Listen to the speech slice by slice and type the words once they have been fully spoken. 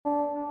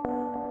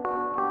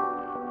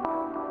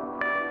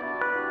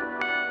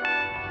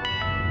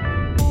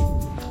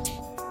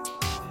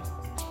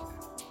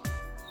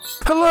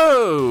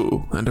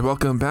Hello, and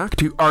welcome back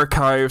to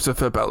Archives of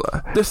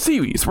Fabella, the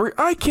series where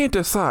I can't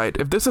decide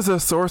if this is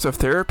a source of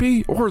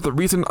therapy or the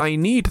reason I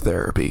need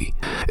therapy.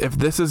 If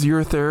this is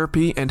your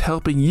therapy and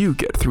helping you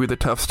get through the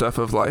tough stuff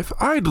of life,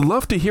 I'd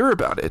love to hear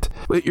about it.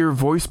 Let your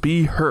voice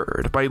be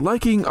heard by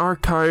liking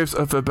Archives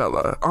of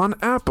Fabella on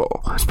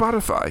Apple,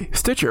 Spotify,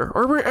 Stitcher,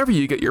 or wherever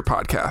you get your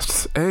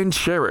podcasts, and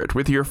share it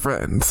with your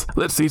friends.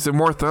 Let's see some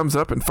more thumbs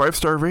up and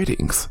 5-star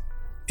ratings.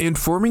 In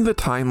forming the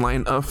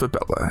timeline of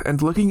Fabella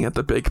and looking at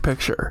the big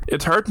picture,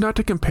 it's hard not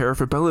to compare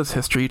Fabella's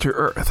history to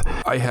Earth.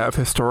 I have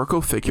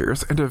historical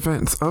figures and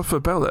events of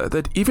Fabella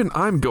that even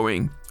I'm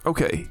going,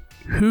 okay,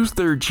 who's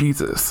their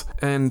Jesus?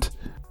 And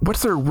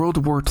what's their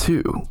World War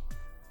II?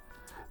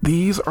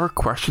 These are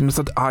questions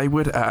that I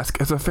would ask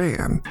as a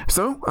fan,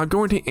 so I'm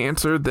going to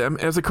answer them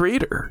as a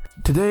creator.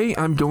 Today,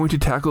 I'm going to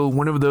tackle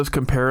one of those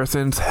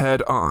comparisons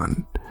head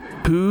on.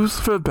 Who's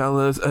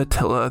Fabella's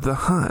Attila the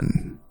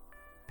Hun?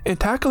 In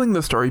tackling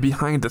the story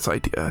behind this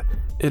idea,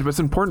 it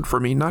was important for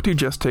me not to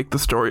just take the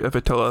story of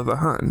Attila the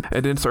Hun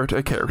and insert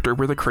a character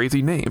with a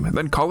crazy name,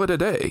 then call it a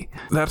day.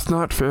 That's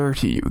not fair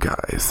to you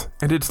guys,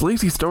 and it's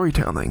lazy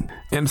storytelling.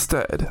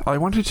 Instead, I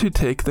wanted to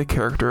take the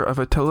character of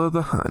Attila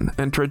the Hun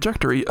and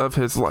trajectory of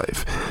his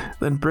life,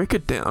 then break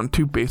it down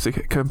to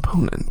basic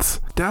components.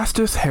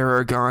 Dastus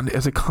Haragon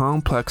is a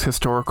complex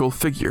historical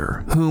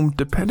figure, whom,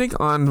 depending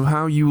on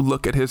how you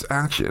look at his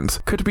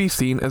actions, could be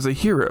seen as a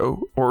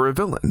hero or a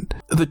villain.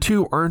 The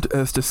two aren't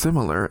as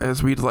dissimilar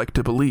as we'd like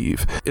to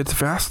believe. It's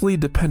vastly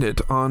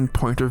dependent on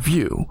point of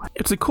view.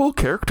 It's a cool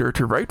character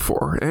to write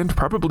for, and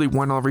probably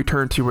one I'll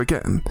return to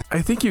again.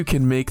 I think you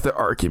can make the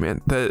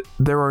argument that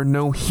there are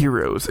no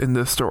heroes in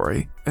this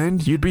story,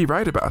 and you'd be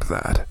right about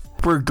that.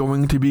 We're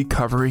going to be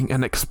covering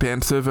an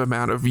expansive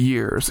amount of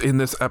years in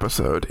this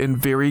episode in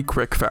very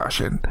quick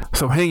fashion,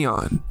 so hang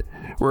on.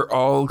 We're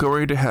all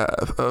going to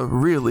have a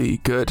really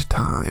good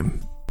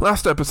time.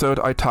 Last episode,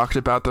 I talked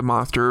about the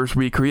monsters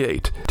we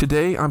create.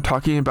 Today, I'm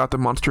talking about the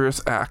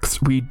monstrous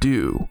acts we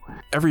do.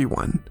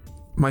 Everyone,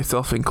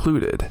 myself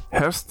included,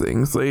 has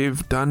things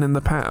they've done in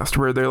the past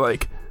where they're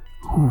like,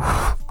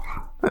 oof,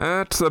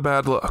 that's a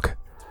bad look.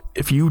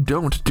 If you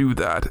don't do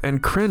that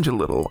and cringe a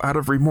little out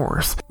of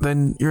remorse,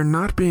 then you're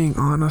not being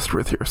honest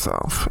with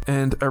yourself,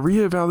 and a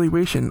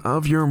reevaluation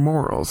of your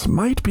morals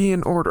might be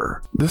in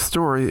order. This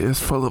story is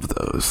full of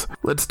those.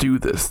 Let's do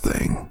this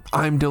thing.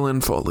 I'm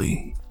Dylan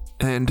Foley,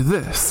 and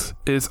this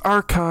is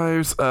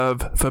Archives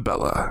of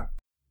Fabella.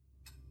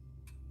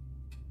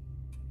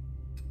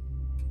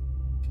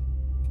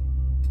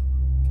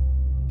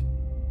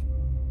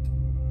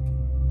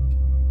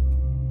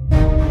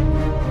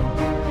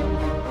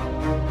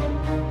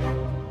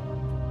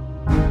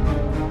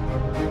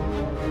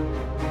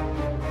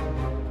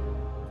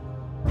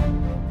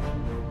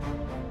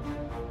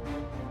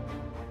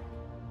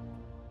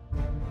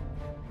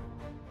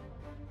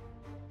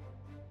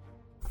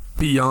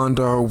 Beyond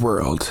our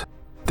world,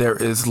 there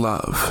is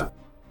love.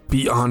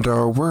 Beyond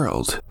our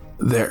world,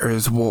 there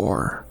is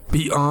war.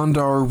 Beyond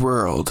our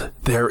world,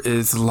 there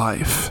is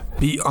life.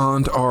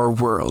 Beyond our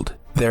world,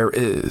 there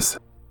is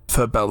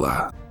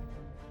Fabella.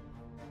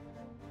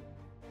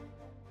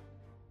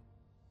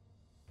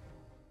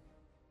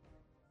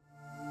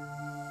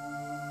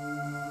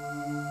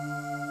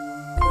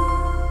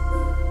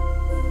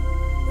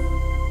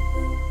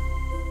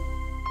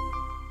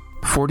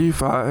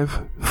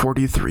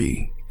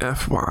 (4543)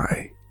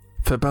 FY,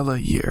 Fabella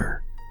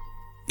year,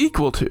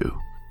 equal to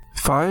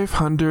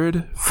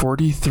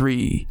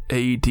 543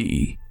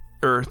 AD,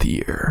 Earth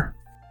year.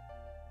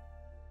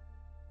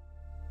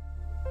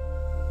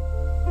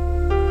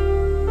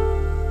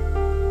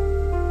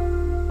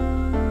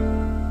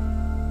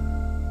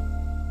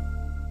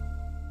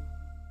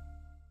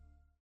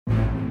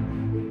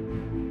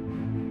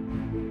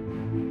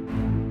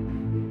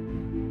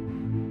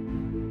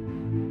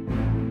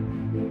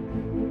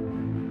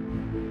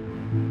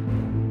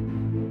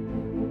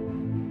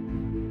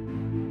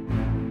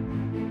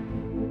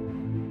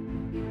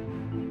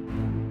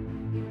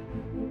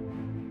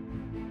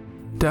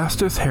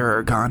 Dastus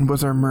Haragon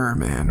was a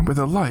merman with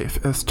a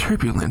life as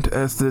turbulent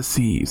as the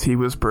seas he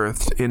was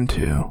birthed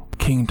into.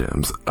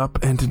 Kingdoms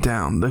up and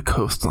down the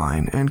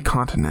coastline and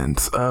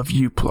continents of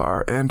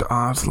Euplar and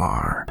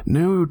Oslar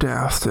knew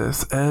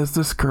Dastus as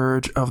the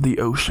scourge of the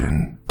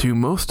ocean. To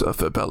most of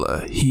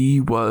Fabella, he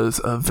was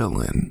a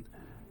villain.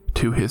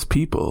 To his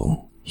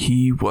people,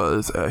 he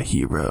was a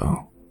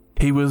hero.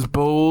 He was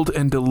bold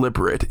and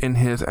deliberate in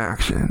his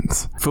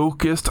actions,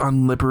 focused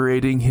on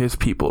liberating his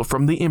people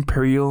from the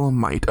imperial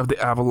might of the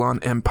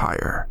Avalon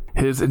Empire.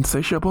 His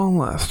insatiable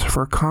lust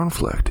for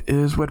conflict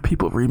is what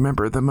people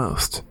remember the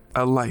most.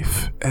 A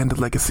life and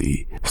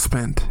legacy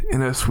spent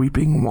in a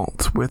sweeping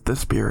waltz with the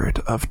spirit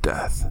of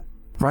death.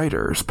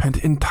 Writers penned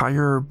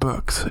entire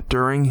books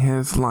during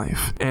his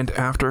life and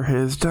after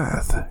his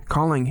death,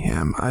 calling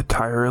him a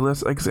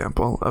tireless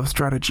example of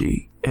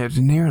strategy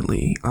and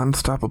nearly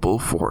unstoppable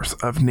force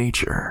of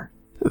nature.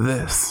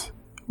 This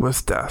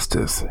was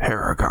Dastus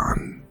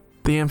Haragon.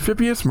 The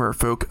amphibious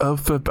merfolk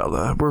of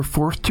Fabella were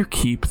forced to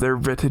keep their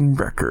written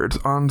records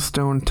on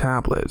stone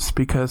tablets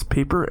because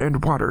paper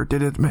and water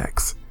didn't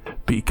mix.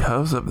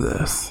 Because of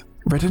this,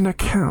 written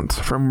accounts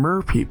from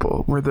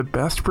merpeople were the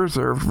best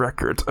preserved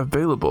records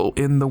available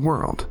in the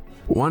world.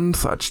 One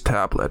such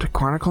tablet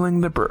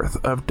chronicling the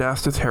birth of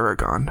Dastus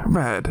Haragon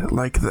read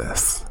like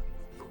this.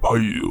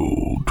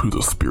 Hail to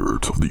the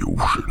spirits of the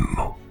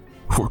ocean,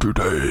 for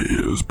today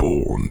is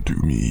born to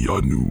me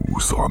a new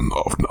son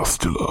of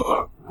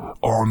Nastilla,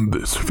 on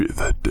this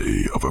 5th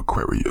day of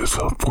Aquarius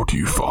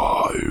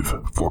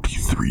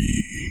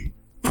 4543.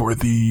 For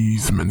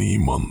these many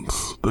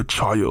months, the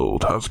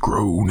child has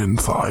grown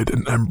inside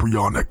an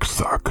embryonic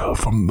sac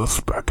from the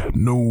speck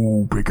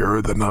no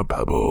bigger than a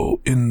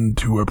pebble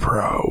into a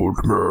proud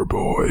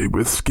merboy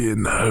with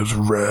skin as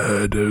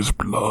red as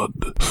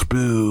blood,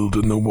 spilled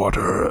in the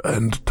water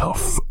and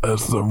tough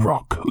as the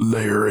rock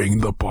layering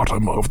the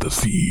bottom of the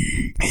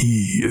sea.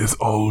 He is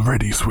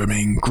already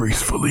swimming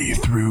gracefully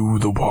through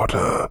the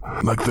water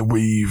like the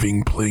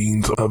waving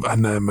plains of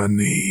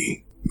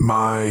Anemone.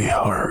 My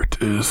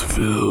heart is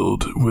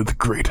filled with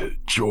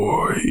great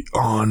joy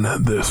on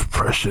this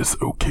precious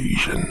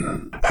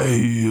occasion.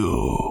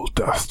 Hail,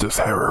 Dastus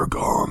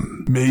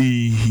Haragon.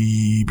 May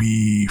he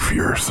be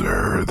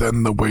fiercer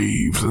than the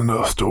waves in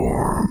a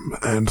storm,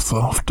 and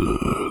softer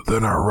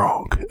than a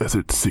rock as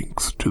it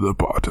sinks to the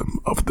bottom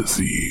of the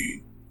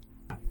sea.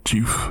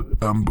 Chief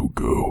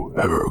Bambuco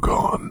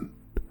Haragon,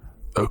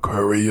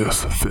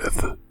 Aquarius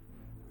 5th,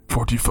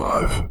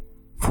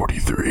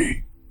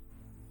 4543.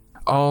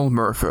 All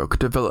merfolk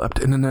developed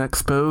in an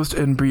exposed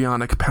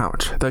embryonic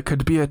pouch that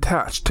could be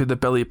attached to the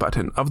belly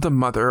button of the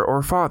mother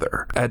or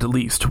father. At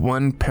least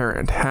one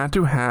parent had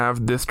to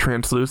have this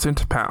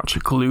translucent pouch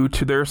glued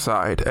to their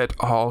side at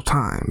all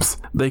times.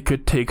 They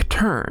could take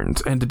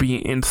turns and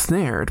be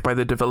ensnared by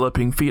the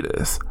developing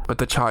fetus, but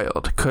the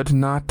child could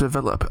not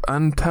develop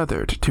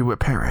untethered to a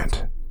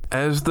parent.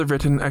 As the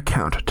written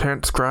account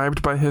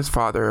transcribed by his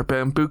father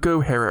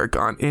Bambuco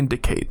Haragon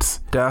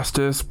indicates,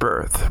 Dastus'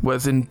 birth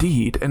was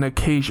indeed an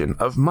occasion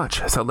of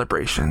much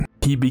celebration.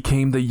 He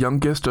became the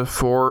youngest of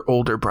 4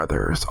 older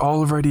brothers,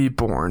 already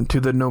born to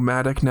the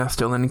nomadic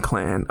Nastillan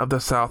clan of the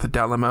South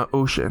Dalima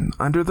Ocean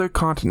under the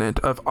continent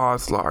of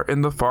Oslar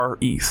in the Far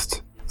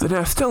East. The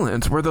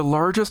Nastillans were the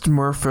largest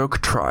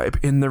merfolk tribe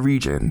in the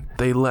region.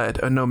 They led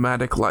a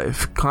nomadic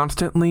life,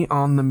 constantly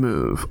on the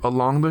move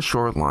along the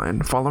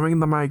shoreline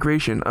following the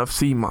migration of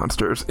sea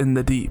monsters in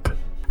the deep.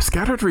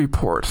 Scattered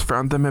reports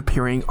found them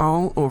appearing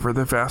all over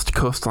the vast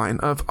coastline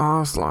of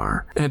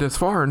Oslar, and as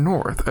far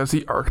north as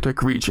the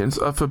Arctic regions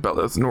of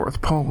Fabella's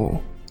North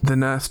Pole. The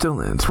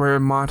Nastillans were a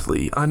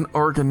motley,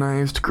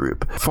 unorganized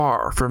group,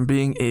 far from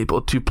being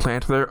able to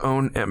plant their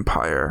own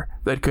empire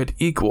that could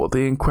equal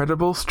the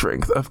incredible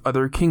strength of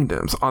other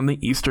kingdoms on the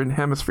eastern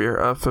hemisphere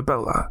of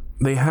Fabella.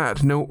 They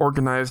had no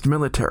organized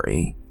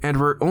military, and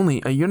were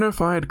only a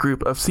unified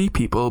group of sea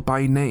people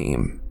by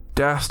name.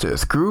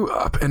 Dastus grew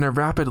up in a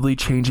rapidly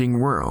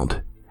changing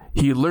world.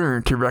 He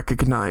learned to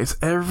recognize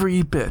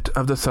every bit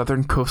of the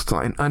southern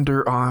coastline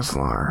under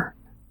Oslar.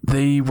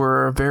 They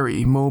were a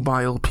very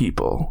mobile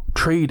people,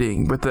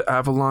 trading with the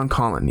Avalon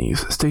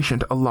colonies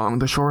stationed along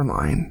the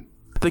shoreline.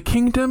 The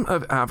Kingdom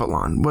of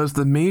Avalon was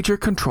the major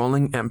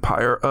controlling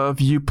empire of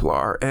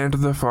Euplar and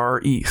the Far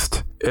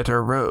East. It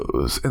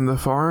arose in the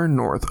far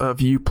north of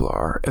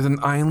Euplar as an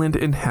island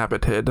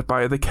inhabited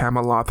by the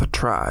Camelot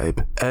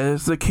tribe.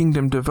 As the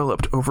kingdom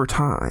developed over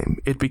time,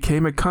 it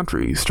became a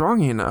country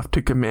strong enough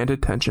to command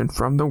attention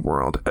from the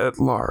world at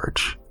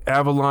large.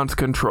 Avalon's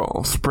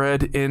control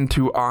spread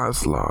into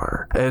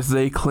Oslar as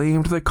they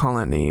claimed the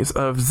colonies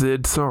of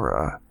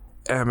Zidsora,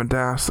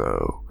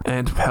 Amadaso,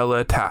 and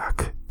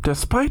Pelatak.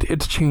 Despite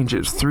its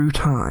changes through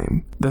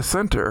time, the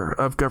center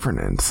of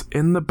governance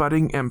in the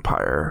budding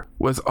empire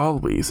was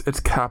always its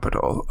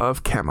capital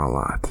of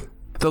Camelot.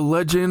 The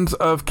legends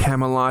of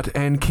Camelot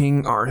and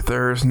King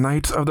Arthur's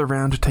Knights of the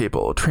Round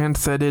Table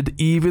transcended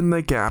even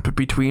the gap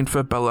between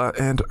Fabella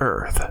and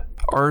Earth.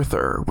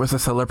 Arthur was a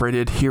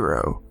celebrated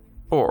hero,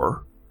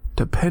 or,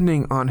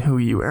 depending on who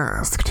you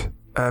asked,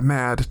 a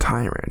mad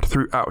tyrant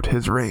throughout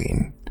his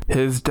reign.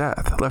 His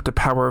death left a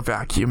power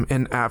vacuum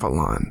in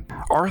Avalon.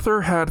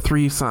 Arthur had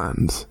 3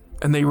 sons,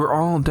 and they were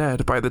all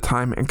dead by the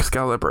time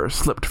Excalibur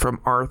slipped from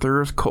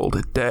Arthur's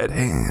cold, dead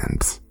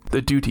hands.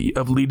 The duty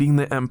of leading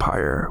the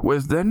empire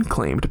was then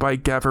claimed by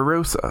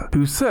Gavarosa,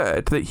 who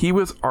said that he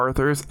was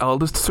Arthur's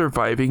eldest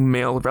surviving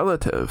male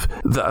relative,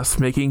 thus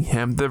making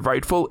him the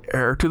rightful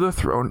heir to the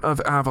throne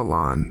of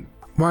Avalon.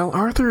 While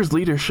Arthur's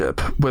leadership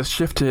was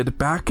shifted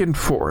back and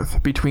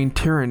forth between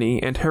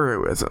tyranny and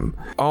heroism,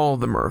 all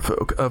the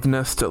merfolk of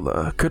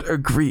Nastilla could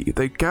agree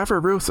that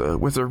Gavarosa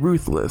was a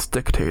ruthless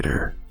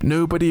dictator.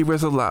 Nobody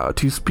was allowed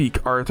to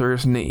speak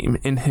Arthur's name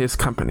in his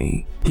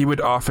company. He would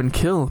often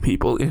kill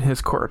people in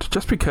his court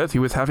just because he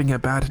was having a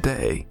bad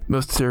day.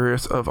 Most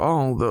serious of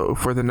all, though,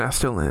 for the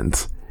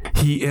Nastillans,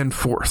 he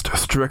enforced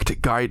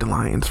strict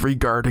guidelines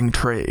regarding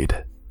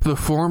trade. The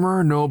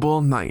former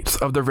noble knights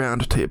of the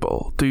Round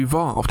Table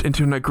devolved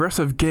into an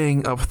aggressive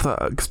gang of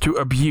thugs to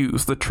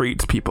abuse the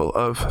tradespeople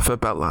of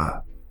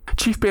Fabella.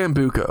 Chief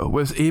Bambuco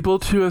was able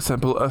to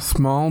assemble a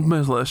small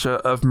militia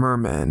of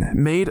mermen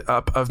made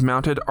up of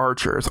mounted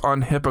archers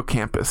on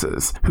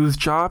hippocampuses, whose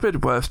job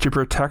it was to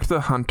protect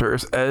the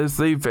hunters as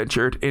they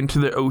ventured into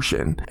the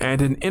ocean,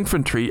 and an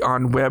infantry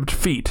on webbed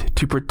feet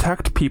to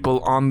protect people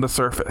on the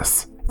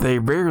surface. They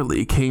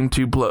rarely came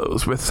to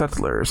blows with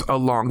settlers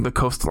along the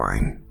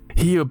coastline.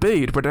 He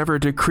obeyed whatever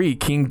decree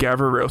King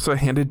Gavarosa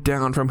handed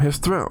down from his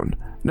throne,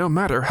 no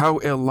matter how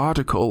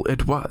illogical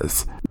it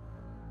was.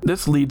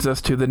 This leads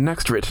us to the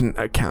next written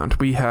account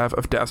we have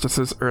of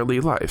Dastus's early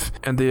life,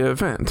 and the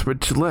events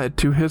which led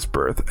to his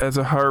birth as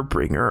a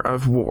harbinger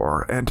of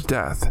war and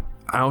death.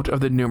 Out of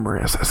the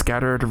numerous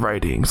scattered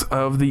writings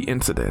of the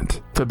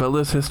incident,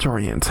 Fabella's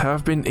historians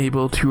have been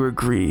able to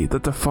agree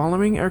that the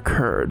following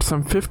occurred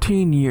some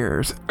 15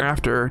 years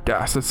after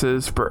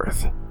Dastus's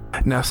birth.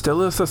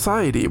 Nastilla's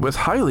society was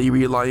highly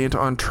reliant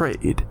on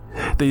trade.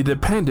 They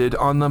depended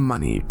on the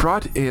money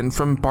brought in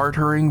from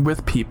bartering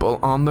with people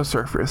on the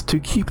surface to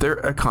keep their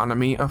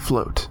economy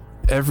afloat.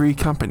 Every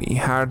company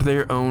had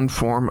their own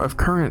form of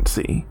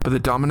currency, but the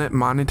dominant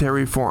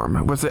monetary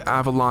form was the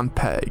Avalon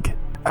peg.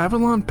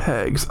 Avalon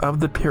pegs of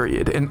the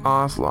period in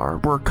Oslar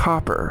were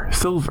copper,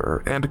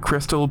 silver, and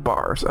crystal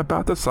bars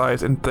about the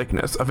size and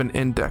thickness of an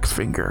index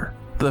finger.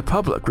 The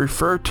public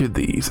referred to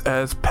these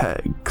as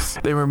pegs.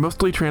 They were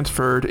mostly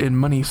transferred in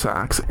money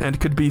sacks and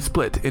could be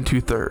split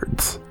into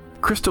thirds.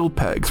 Crystal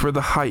pegs were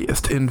the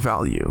highest in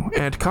value,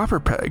 and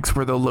copper pegs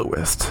were the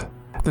lowest.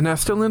 The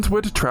Nastillans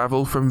would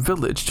travel from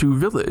village to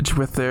village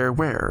with their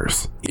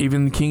wares.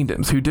 Even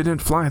kingdoms who didn't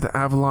fly the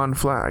Avalon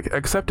flag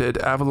accepted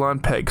Avalon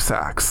peg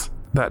sacks.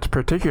 That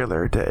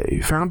particular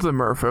day found the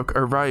merfolk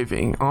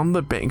arriving on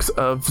the banks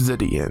of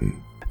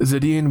Zydian.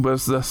 Zydian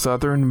was the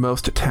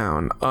southernmost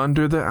town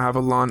under the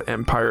Avalon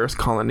Empire's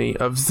colony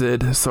of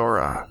Zid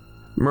Sora.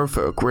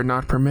 Merfolk were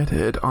not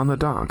permitted on the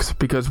docks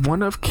because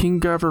one of King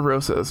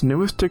Gavarosa's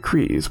newest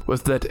decrees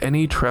was that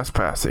any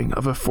trespassing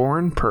of a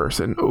foreign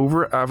person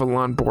over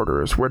Avalon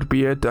borders would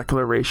be a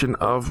declaration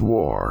of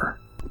war.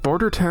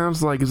 Border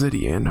towns like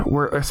Zydian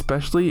were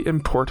especially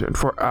important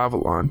for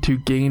Avalon to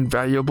gain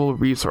valuable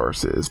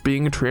resources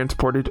being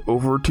transported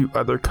over to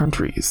other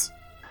countries.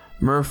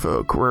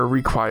 Merfolk were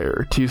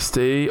required to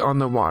stay on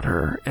the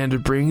water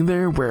and bring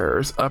their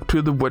wares up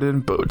to the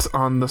wooden boats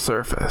on the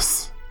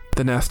surface.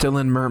 The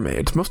Nastillan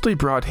mermaids mostly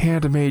brought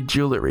handmade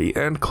jewelry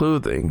and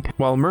clothing,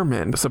 while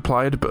mermen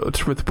supplied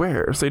boats with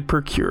wares they'd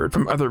procured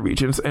from other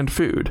regions and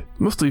food,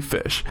 mostly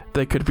fish,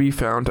 that could be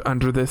found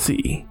under the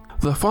sea.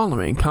 The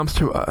following comes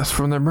to us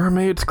from the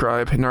mermaid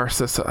scribe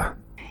Narcissa.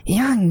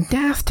 Young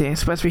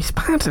Dastus was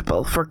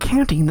responsible for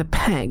counting the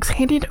pegs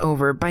handed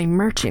over by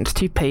merchants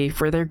to pay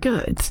for their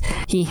goods.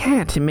 He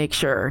had to make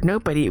sure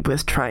nobody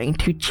was trying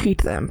to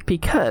cheat them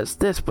because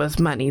this was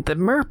money the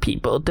mer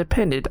people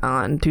depended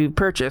on to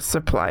purchase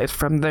supplies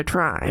from their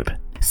tribe.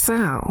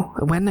 So,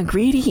 when the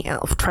greedy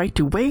elf tried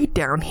to weigh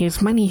down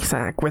his money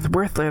sack with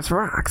worthless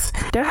rocks,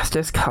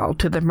 Dastus called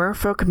to the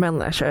merfolk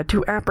militia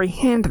to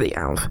apprehend the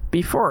elf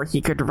before he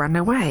could run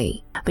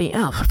away. The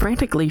elf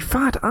frantically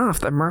fought off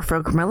the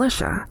merfolk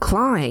militia,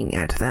 clawing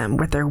at them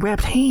with their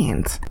webbed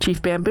hands.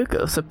 Chief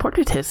Bambuco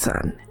supported his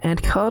son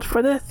and called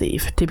for the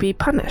thief to be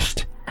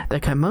punished. The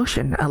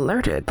commotion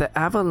alerted the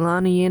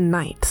Avalonian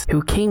knights,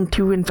 who came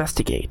to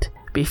investigate.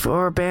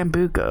 Before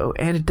Bambuco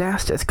and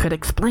Dastus could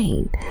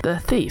explain, the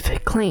thief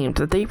claimed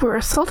that they were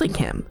assaulting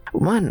him.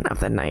 One of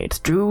the knights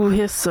drew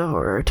his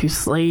sword to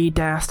slay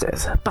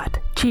Dastus, but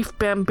Chief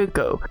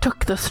Bambuco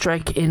took the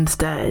strike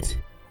instead.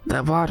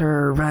 The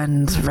water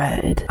runs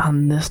red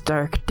on this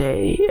dark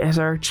day as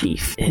our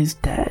chief is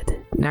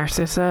dead.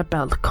 Narcissa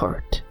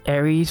Belcourt,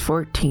 Aries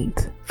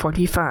 14th,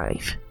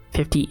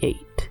 4558.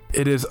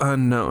 It is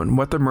unknown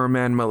what the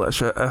merman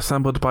militia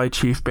assembled by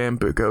Chief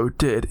Bambuco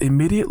did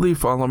immediately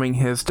following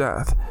his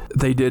death.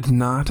 They did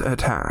not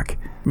attack.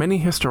 Many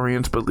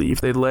historians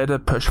believe they led a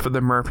push for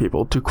the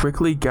merpeople to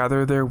quickly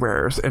gather their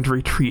wares and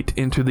retreat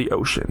into the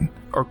ocean.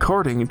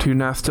 According to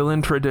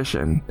Nastillan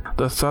tradition,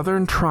 the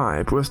southern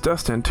tribe was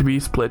destined to be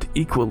split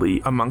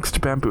equally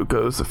amongst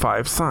Bambuco's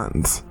 5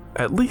 sons.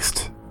 At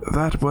least,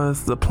 that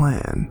was the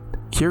plan.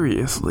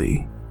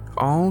 Curiously,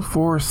 all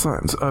 4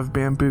 sons of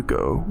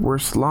Bambuco were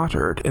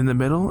slaughtered in the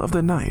middle of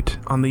the night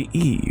on the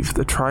eve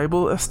the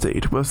tribal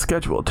estate was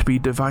scheduled to be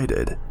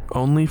divided.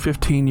 Only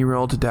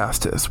 15-year-old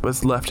Dastus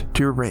was left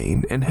to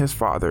reign in his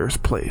father's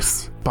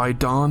place. By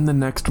dawn the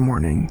next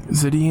morning,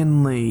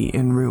 Zydian lay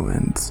in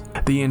ruins.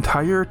 The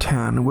entire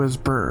town was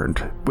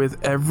burned,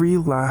 with every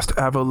last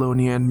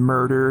Avalonian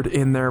murdered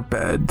in their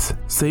beds,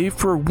 save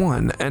for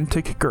one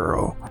Entic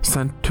girl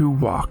sent to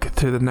walk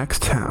to the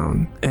next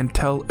town and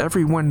tell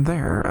everyone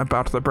there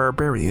about the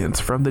barbarians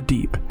from the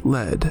deep,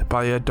 led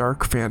by a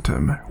dark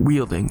phantom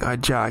wielding a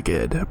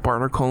jagged,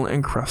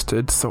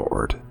 barnacle-encrusted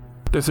sword.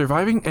 The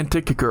surviving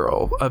Entic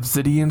girl of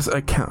Zydian's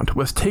account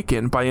was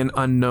taken by an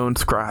unknown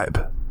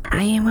scribe.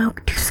 I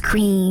awoke to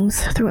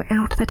screams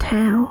throughout the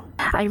town.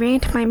 I ran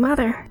to my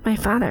mother. My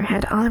father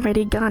had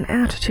already gone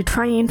out to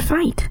try and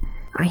fight.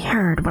 I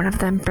heard one of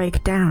them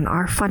break down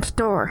our front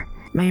door.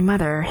 My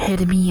mother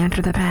hid me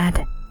under the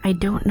bed. I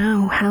don't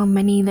know how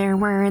many there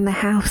were in the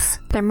house.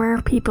 The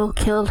mer people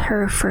killed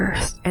her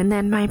first, and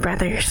then my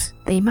brothers.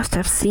 They must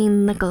have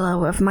seen the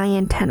glow of my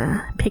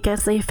antenna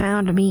because they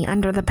found me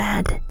under the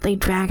bed. They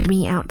dragged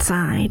me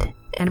outside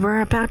and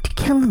were about to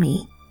kill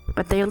me,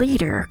 but their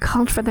leader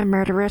called for the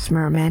murderous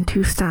merman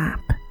to stop.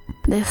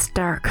 This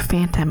dark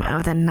phantom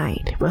of the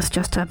night was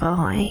just a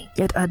boy,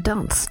 yet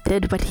adults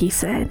did what he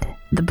said.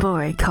 The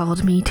boy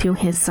called me to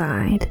his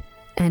side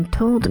and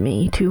told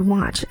me to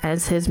watch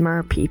as his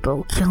mer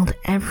people killed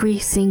every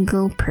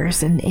single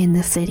person in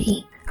the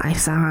city. I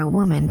saw a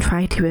woman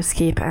try to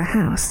escape a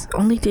house,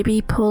 only to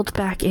be pulled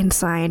back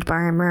inside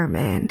by a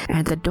merman,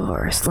 and the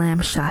door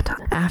slammed shut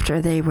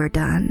after they were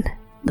done.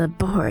 The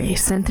boy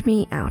sent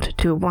me out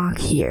to walk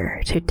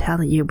here to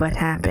tell you what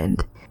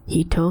happened.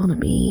 He told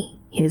me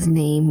his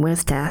name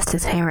was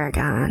Dastus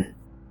Haragon.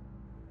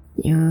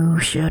 You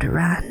should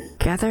run.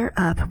 Gather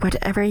up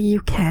whatever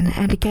you can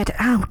and get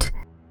out.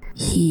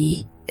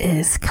 He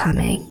is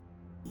coming.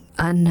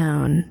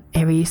 Unknown,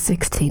 Aries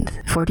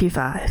 16th,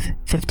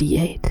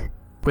 4558.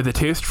 With a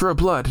taste for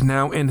blood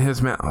now in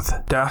his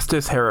mouth,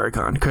 Dastus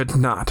Haragon could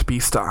not be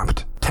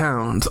stopped.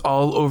 Towns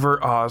all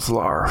over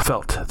Oslar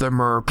felt the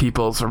mer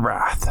people's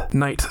wrath.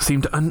 Night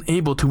seemed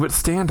unable to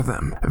withstand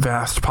them.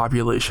 Vast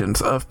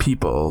populations of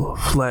people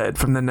fled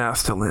from the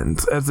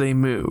Nastalans as they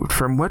moved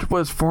from what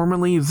was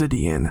formerly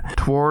Zidian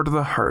toward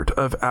the heart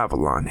of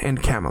Avalon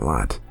and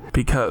Camelot.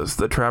 Because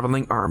the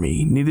traveling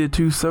army needed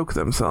to soak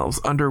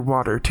themselves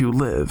underwater to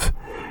live,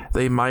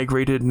 they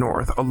migrated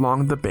north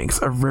along the banks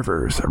of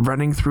rivers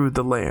running through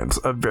the lands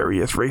of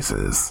various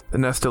races. The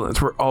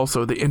Nestalans were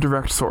also the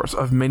indirect source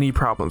of many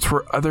problems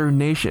for other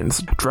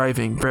nations,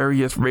 driving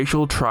various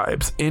racial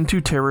tribes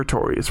into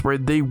territories where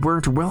they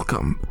weren't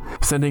welcome,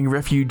 sending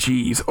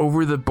refugees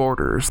over the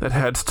borders that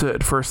had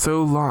stood for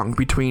so long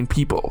between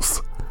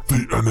peoples.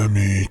 The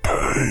enemy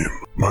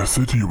came. My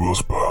city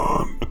was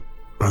burned,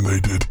 and they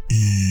did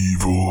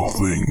evil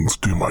things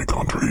to my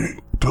country.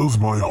 Does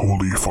my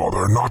holy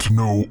father not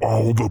know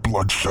all the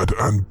bloodshed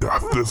and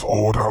death this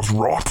horde has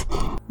wrought?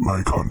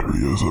 My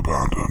country is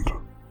abandoned.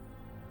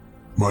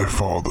 My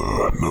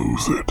father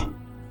knows it.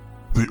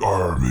 The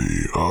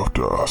army of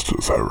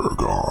Dastus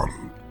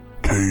Haragon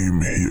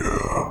came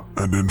here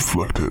and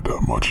inflicted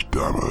much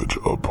damage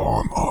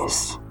upon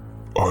us.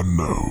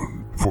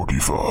 Unknown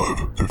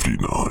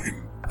 4559.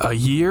 A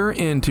year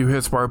into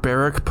his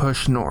barbaric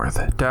push north,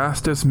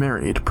 Dastus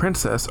married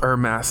Princess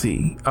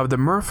Ermasi of the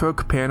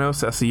merfolk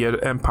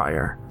Panosessiad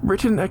Empire.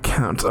 Written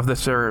accounts of the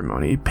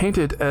ceremony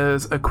painted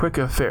as a quick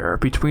affair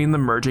between the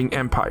merging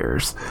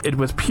empires. It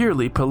was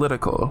purely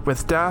political,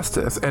 with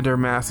Dastus and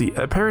Ermasi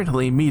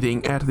apparently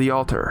meeting at the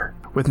altar.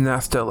 With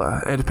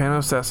Nastella and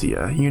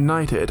Panosessia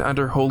united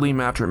under holy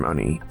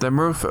matrimony, the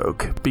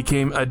merfolk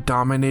became a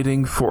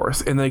dominating force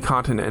in the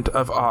continent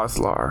of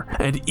Oslar,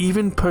 and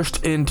even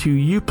pushed into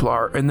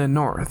Euplar in the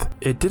north.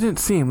 It didn't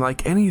seem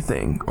like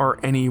anything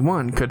or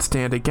anyone could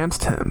stand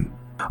against him.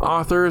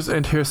 Authors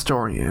and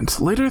historians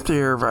later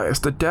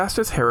theorized that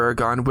Dastus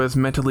Haragon was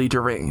mentally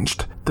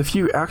deranged. The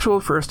few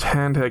actual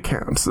first-hand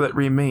accounts that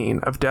remain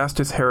of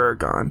Dastus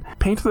Haragon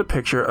paint the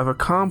picture of a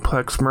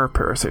complex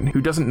merperson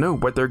who doesn't know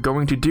what they're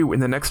going to do in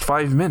the next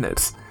 5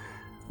 minutes,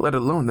 let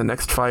alone the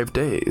next 5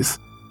 days.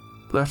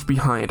 Left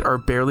behind are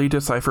barely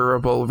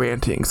decipherable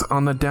rantings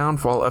on the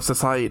downfall of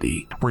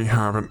society. We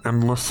have an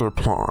endless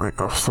supply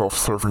of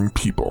self-serving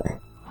people.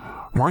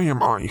 Why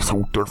am I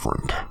so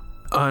different?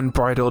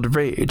 Unbridled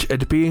rage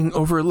at being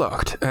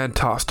overlooked and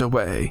tossed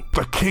away.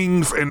 The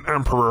kings and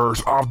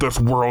emperors of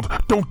this world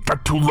don't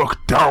get to look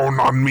down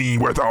on me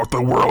without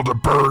the world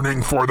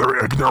burning for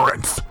their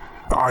ignorance.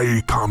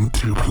 I come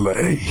to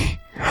play.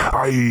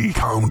 I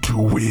come to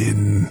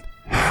win.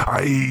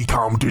 I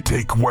come to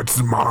take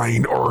what's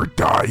mine or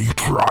die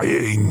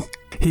trying.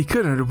 He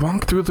couldn't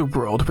walk through the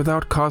world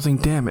without causing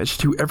damage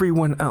to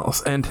everyone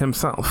else and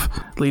himself.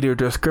 Later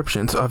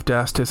descriptions of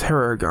Dastus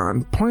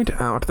Haragon point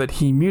out that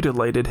he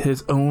mutilated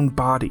his own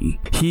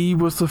body. He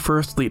was the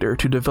first leader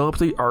to develop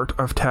the art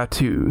of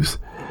tattoos.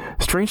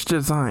 Strange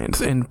designs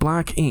in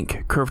black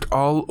ink curved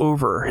all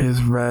over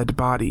his red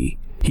body.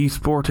 He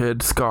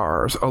sported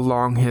scars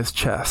along his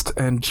chest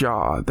and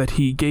jaw that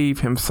he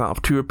gave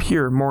himself to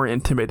appear more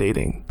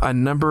intimidating. A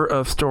number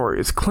of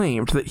stories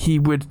claimed that he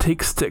would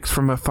take sticks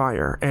from a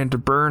fire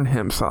and burn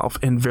himself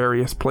in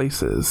various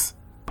places.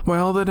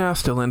 While the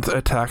Nastalans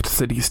attacked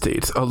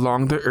city-states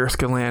along the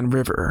Erskalan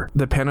River,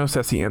 the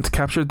Panosessians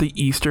captured the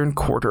eastern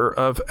quarter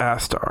of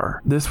Astar.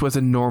 This was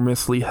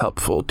enormously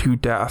helpful to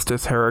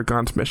Dastus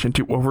Haragon's mission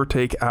to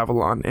overtake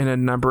Avalon in a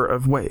number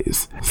of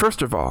ways.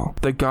 First of all,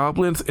 the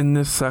goblins in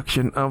this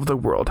section of the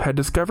world had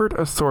discovered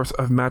a source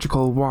of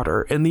magical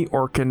water in the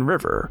Orcan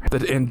River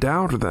that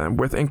endowed them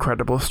with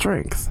incredible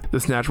strength.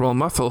 This natural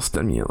muscle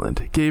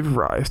stimulant gave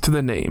rise to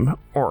the name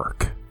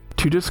Orc,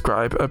 to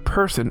describe a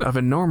person of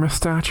enormous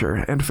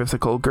stature and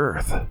physical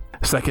girth.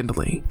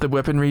 Secondly, the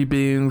weaponry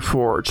being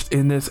forged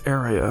in this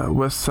area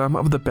was some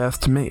of the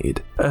best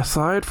made.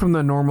 Aside from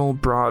the normal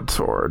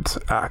broadswords,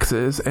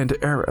 axes, and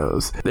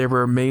arrows, there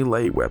were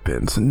melee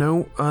weapons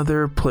no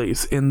other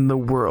place in the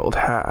world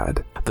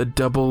had. The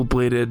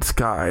double-bladed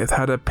scythe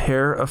had a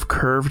pair of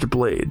curved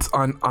blades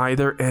on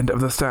either end of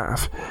the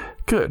staff,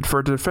 good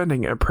for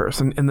defending a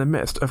person in the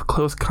midst of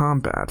close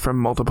combat from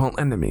multiple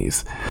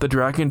enemies. The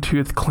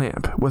dragon-tooth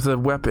clamp was a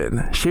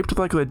weapon shaped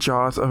like the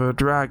jaws of a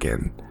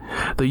dragon.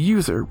 The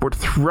user would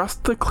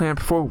thrust the clamp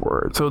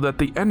forward so that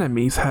the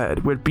enemy's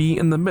head would be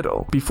in the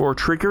middle before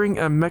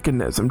triggering a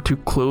mechanism to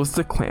close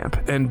the clamp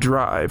and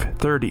drive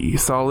 30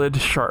 solid,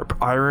 sharp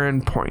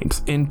iron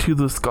points into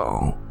the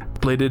skull.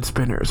 Bladed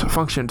spinners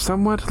functioned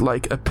somewhat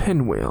like a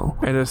pinwheel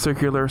and a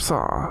circular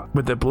saw,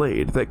 with a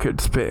blade that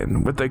could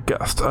spin with a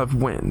gust of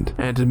wind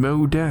and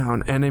mow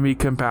down enemy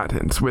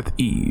combatants with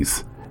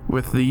ease.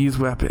 With these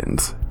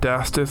weapons,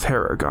 Dastus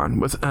Haragon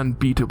was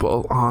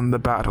unbeatable on the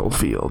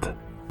battlefield.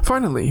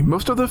 Finally,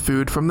 most of the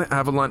food from the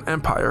Avalon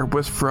Empire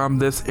was from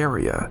this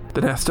area.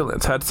 The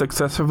Nastilians had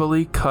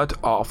successfully cut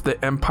off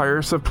the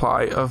Empire's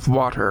supply of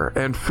water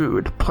and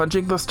food,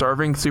 plunging the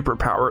starving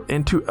superpower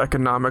into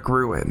economic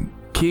ruin.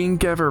 King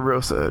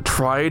Gavarosa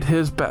tried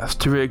his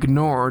best to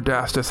ignore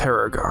Dastus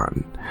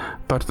Haragon,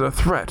 but the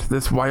threat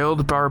this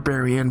wild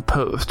barbarian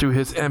posed to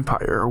his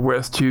empire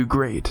was too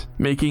great,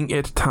 making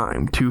it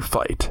time to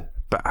fight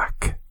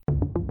back.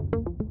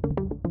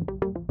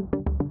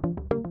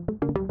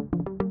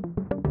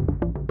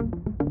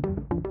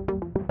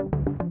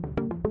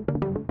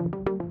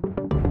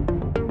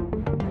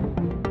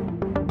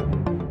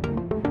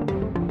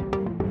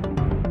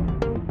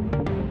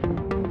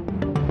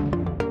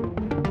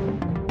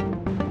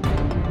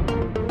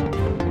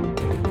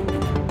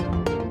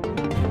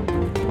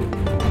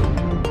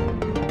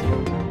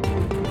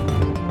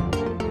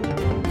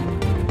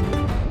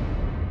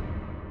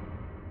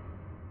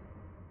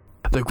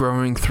 The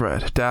growing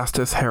threat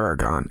Dastus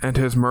Haragon and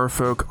his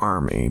merfolk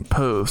army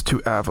posed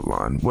to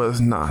Avalon was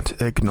not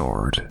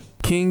ignored.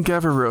 King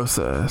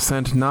Gavarosa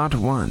sent not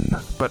one,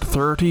 but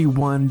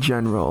 31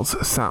 generals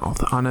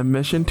south on a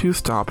mission to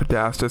stop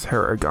Dastus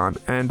Haragon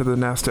and the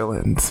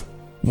Nastilians.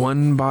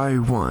 One by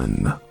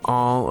one,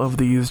 all of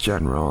these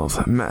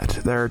generals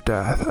met their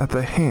death at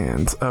the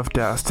hands of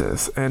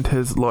Dastus and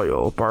his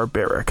loyal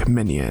barbaric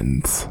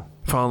minions.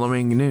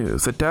 Following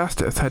news that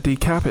Dastus had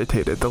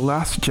decapitated the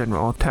last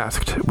general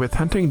tasked with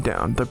hunting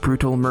down the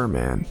brutal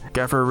merman,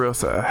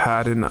 Gavarosa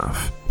had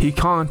enough. He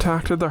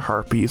contacted the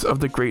Harpies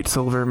of the Great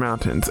Silver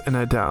Mountains in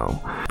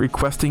Adel,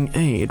 requesting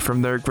aid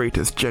from their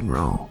greatest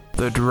general,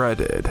 the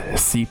dreaded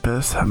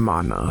Cepus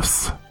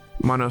Manos.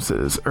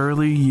 Manos's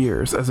early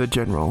years as a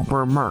general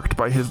were marked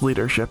by his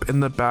leadership in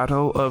the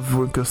Battle of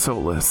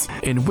Runcosolis,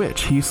 in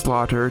which he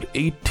slaughtered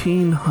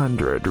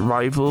 1,800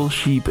 rival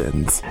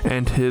Shebans,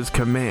 and his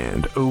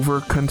command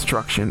over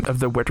construction of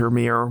the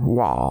Wettermere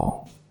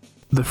Wall,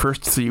 the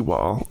first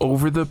seawall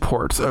over the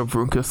ports of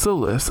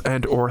Runcosolis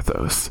and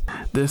Orthos.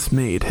 This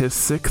made his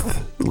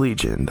 6th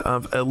legion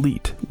of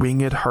elite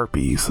winged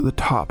harpies the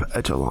top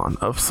echelon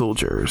of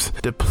soldiers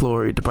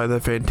deployed by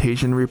the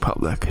Fantasian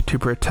Republic to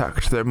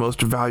protect their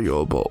most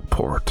valuable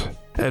port.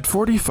 At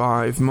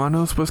 45,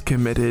 Manos was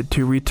committed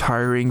to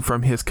retiring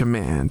from his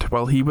command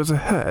while he was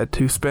ahead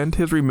to spend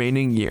his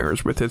remaining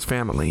years with his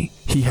family.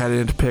 He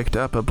hadn't picked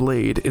up a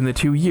blade in the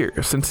 2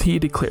 years since he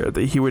declared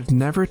that he would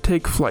never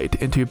take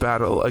flight into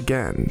battle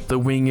again. The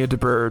winged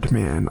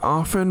birdman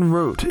often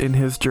wrote in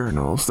his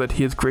journals that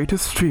his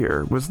greatest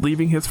fear was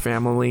leaving his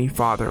family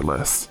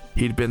fatherless.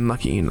 He'd been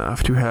lucky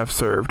enough to have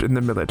served in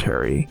the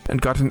military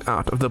and gotten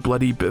out of the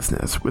bloody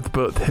business with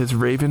both his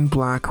raven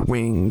black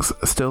wings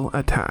still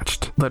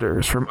attached.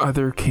 Letters from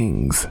other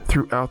kings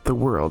throughout the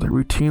world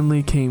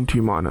routinely came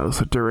to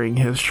Manos during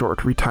his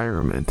short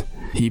retirement.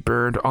 He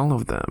burned all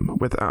of them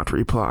without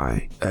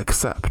reply,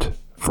 except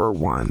for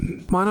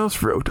one.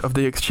 Manos wrote of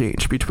the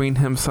exchange between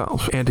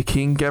himself and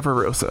King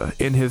Gavarosa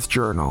in his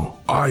journal.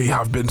 I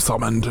have been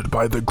summoned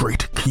by the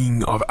great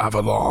king of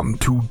Avalon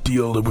to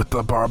deal with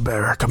the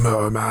barbaric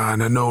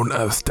merman known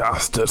as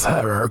Dastus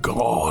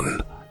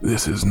Haragon.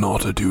 This is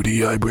not a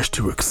duty I wish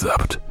to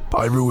accept.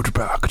 I rode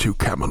back to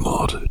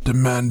Camelot,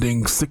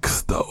 demanding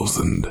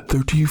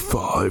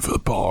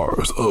 6,035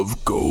 bars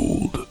of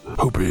gold,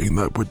 hoping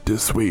that would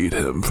dissuade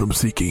him from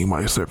seeking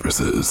my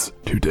services.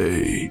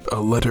 Today,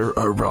 a letter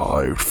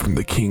arrived from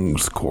the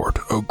king's court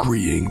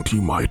agreeing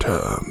to my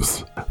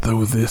terms.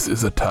 Though this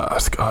is a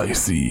task I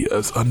see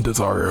as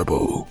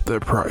undesirable, the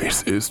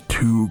price is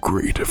too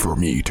great for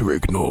me to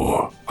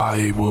ignore.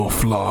 I will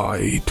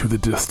fly to the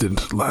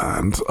distant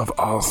lands of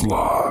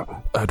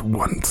Aslar at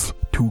once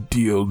to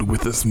deal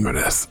with this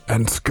menace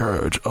and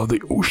scourge of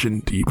the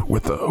ocean deep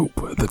with the hope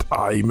that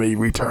I may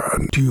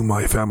return to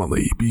my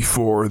family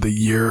before the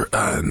year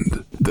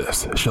end.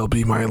 This shall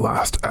be my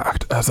last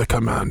act as a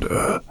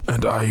commander,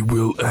 and I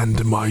will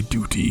end my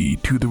duty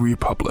to the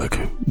Republic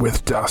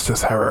with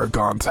Dastus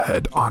Haragon's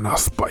head on a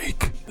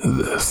spike.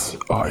 This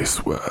I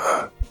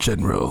swear.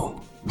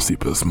 General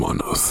Cepus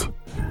Manos,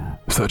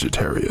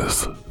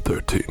 Sagittarius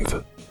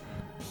 13th.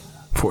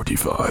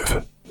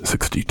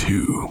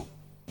 4562.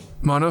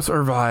 Manos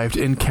arrived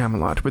in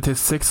Camelot with his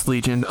 6th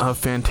Legion of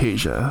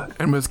Fantasia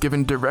and was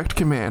given direct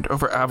command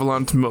over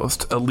Avalon's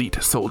most elite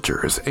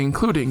soldiers,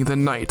 including the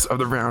Knights of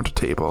the Round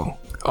Table.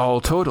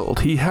 All totaled,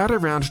 he had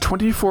around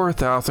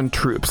 24,000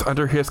 troops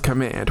under his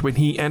command when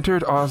he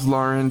entered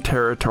Oslaran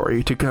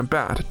territory to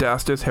combat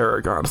Dastus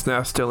Haragon's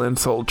Nastillan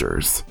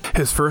soldiers.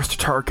 His first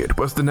target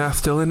was the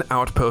Nastillan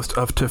outpost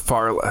of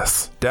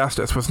Tefarlis.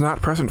 Dastus was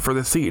not present for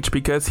the siege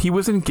because he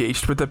was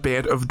engaged with a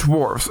band of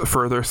dwarves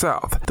further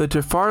south. The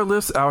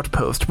Tefarlis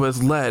outpost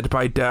was led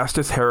by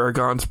Dastus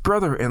Haragon's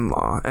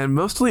brother-in-law and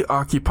mostly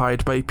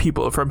occupied by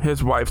people from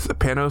his wife's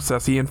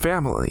Panosessian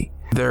family.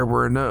 There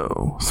were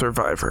no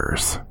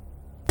survivors.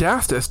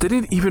 Dastus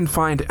didn't even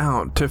find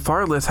out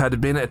Tefarlis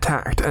had been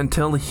attacked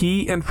until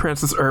he and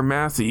Princess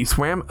Ermasi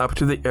swam up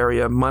to the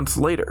area months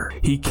later.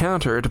 He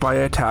countered by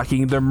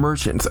attacking the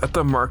merchants at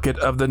the market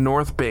of the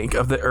north bank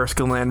of the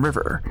Erskalan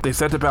River. They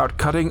set about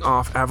cutting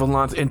off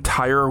Avalon's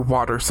entire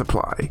water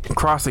supply.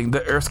 Crossing the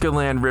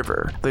Erskalan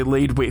River, they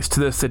laid waste to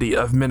the city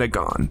of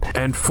Minagon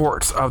and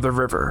forts of the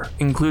river,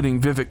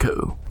 including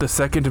Vivico, the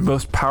second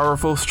most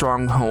powerful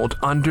stronghold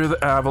under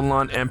the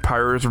Avalon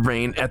Empire's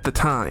reign at the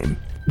time.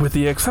 With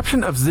the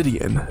exception of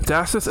Zidian,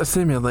 Dastus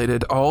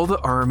assimilated all the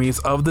armies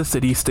of the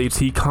city-states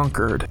he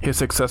conquered. His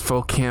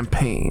successful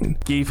campaign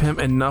gave him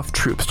enough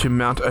troops to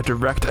mount a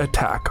direct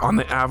attack on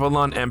the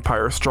Avalon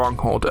Empire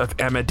stronghold of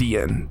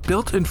Amadian.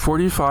 Built in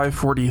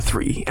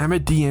 4543,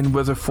 Amadian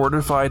was a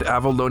fortified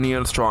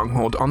Avalonian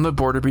stronghold on the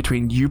border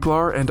between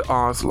Eublar and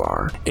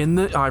Oslar, in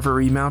the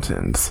Ivory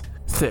Mountains.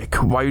 Thick,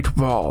 white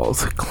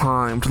walls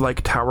climbed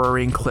like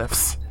towering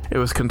cliffs. It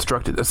was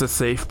constructed as a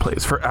safe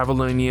place for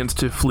Avalonians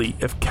to flee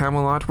if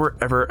Camelot were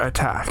ever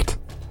attacked.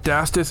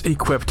 Dastus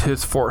equipped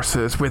his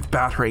forces with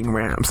battering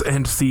rams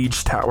and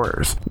siege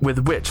towers, with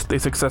which they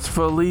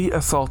successfully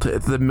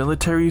assaulted the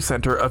military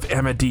center of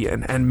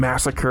Amadian and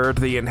massacred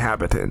the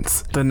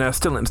inhabitants. The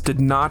Nastillans did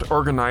not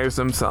organize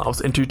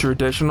themselves into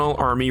traditional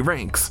army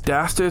ranks.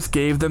 Dastus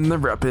gave them the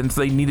weapons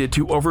they needed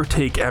to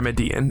overtake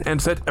Amadian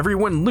and set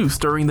everyone loose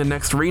during the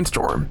next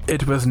rainstorm.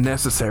 It was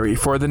necessary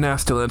for the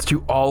Nastillans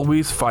to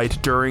always fight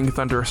during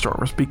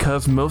thunderstorms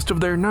because most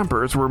of their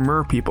numbers were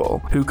merpeople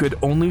who could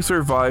only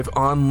survive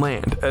on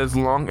land as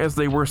long as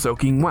they were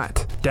soaking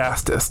wet.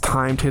 Dastus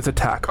timed his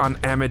attack on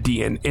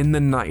Amadian in the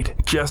night,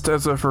 just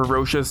as a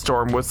ferocious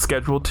storm was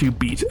scheduled to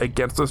beat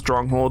against the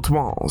stronghold's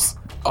walls.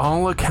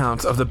 All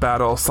accounts of the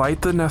battle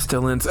cite the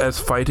Nastillans as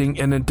fighting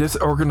in a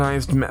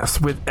disorganized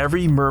mess with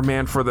every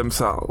merman for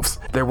themselves.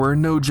 There were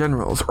no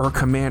generals or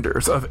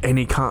commanders of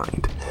any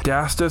kind.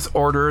 Dastus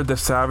ordered the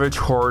savage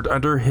horde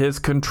under his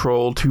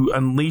control to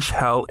unleash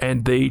hell,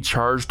 and they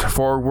charged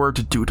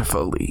forward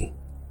dutifully.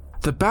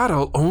 The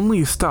battle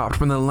only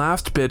stopped when the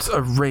last bits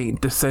of rain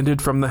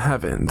descended from the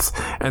heavens,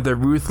 and the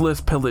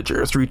ruthless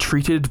pillagers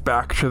retreated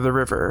back to the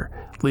river,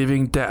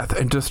 leaving death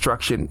and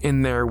destruction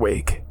in their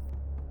wake.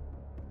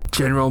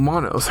 General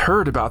Manos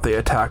heard about the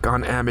attack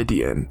on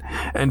Amadian,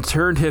 and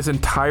turned his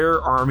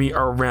entire army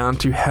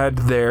around to head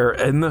there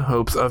in the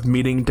hopes of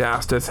meeting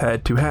Dastus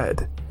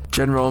head-to-head.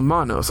 General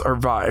Manos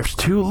arrived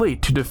too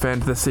late to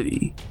defend the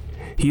city.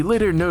 He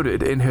later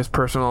noted in his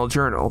personal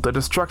journal the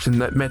destruction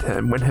that met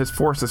him when his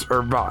forces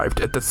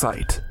arrived at the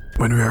site.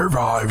 When we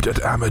arrived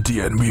at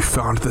Amadian, we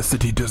found the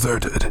city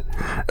deserted,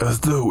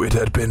 as though it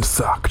had been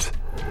sacked.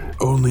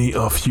 Only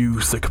a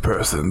few sick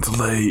persons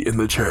lay in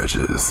the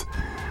churches.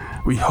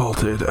 We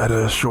halted at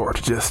a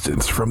short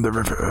distance from the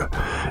river,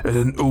 in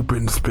an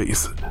open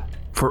space,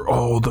 for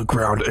all the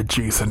ground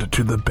adjacent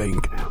to the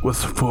bank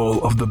was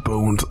full of the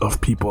bones of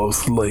people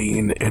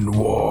slain in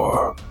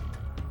war.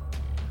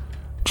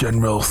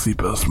 General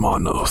Sibas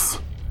Manos,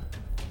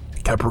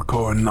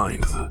 Capricorn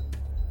 9th,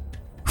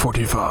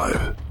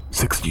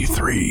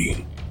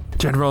 4563.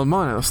 General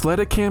Manos led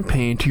a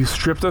campaign to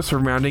strip the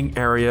surrounding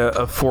area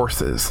of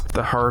forces.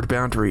 The hard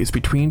boundaries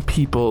between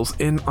peoples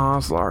in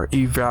Oslar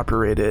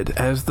evaporated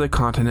as the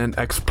continent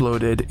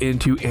exploded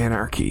into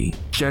anarchy.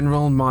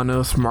 General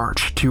Manos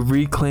marched to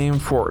reclaim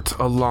forts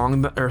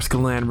along the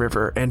Erskalan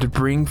River and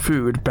bring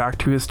food back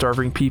to his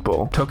starving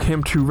people. Took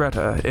him to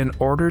Retta in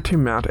order to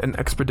mount an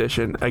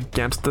expedition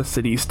against the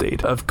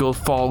city-state of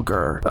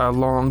Gulfalgar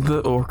along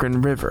the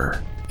Orkan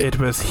River. It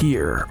was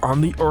here,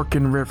 on the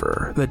Orkan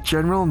River, that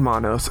General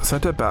Manos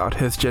set about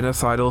his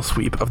genocidal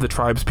sweep of the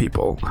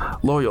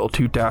tribespeople, loyal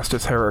to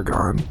Dastus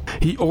Haragon.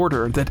 He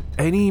ordered that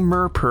any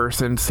mer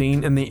person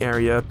seen in the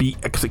area be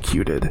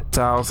executed.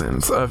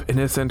 Thousands of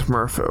innocent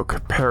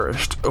merfolk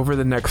perished over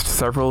the next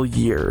several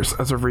years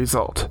as a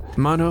result.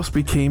 Manos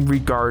became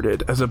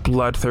regarded as a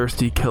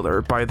bloodthirsty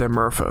killer by the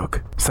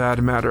merfolk.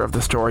 Sad matter of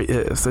the story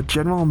is that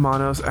General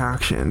Manos'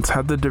 actions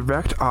had the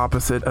direct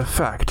opposite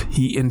effect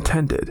he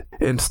intended.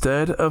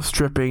 Instead of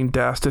stripping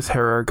Dastus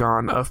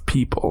Haragon of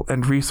people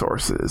and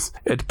resources,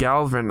 it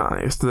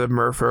galvanized the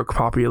merfolk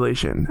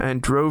population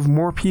and drove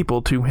more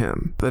people to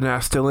him. The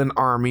Nastillan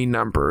army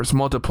numbers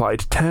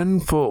multiplied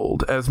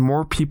tenfold as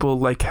more people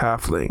like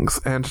halflings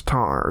and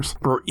tars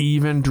were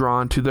even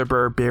drawn to the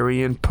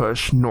barbarian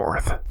push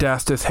north.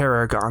 Dastus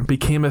Haragon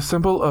became a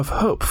symbol of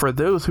hope for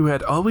those who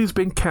had always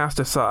been cast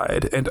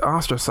aside and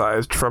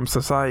ostracized from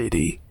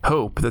society.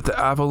 Hope that the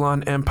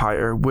Avalon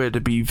Empire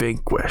would be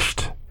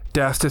vanquished.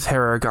 Dastus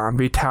Haragon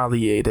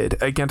retaliated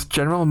against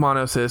General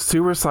Manos'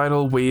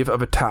 suicidal wave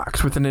of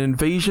attacks with an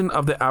invasion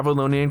of the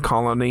Avalonian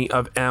colony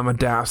of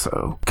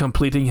Amadasso,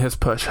 completing his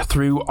push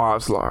through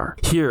Oslar.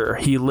 Here,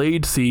 he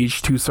laid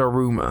siege to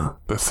Saruma.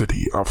 The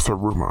city of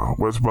Saruma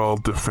was well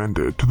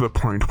defended to the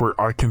point where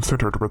I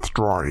considered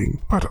withdrawing,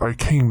 but I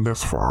came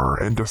this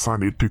far and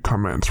decided to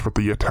commence with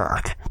the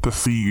attack. The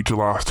siege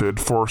lasted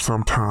for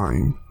some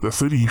time. The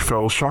city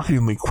fell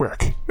shockingly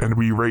quick, and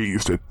we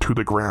razed it to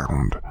the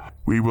ground.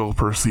 We will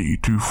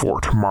proceed to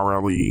Fort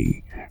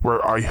Marali,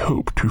 where I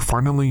hope to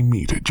finally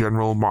meet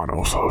General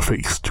Manos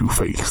face to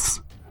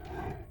face.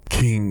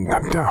 King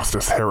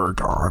Dastus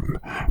Haragon,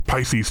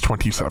 Pisces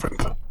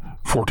 27th,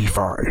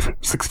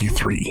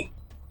 4563.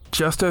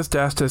 Just as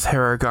Dastus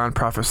Haragon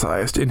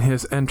prophesied in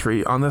his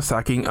entry on the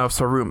sacking of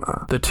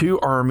Saruma, the two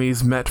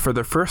armies met for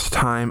the first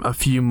time a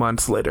few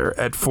months later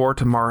at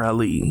Fort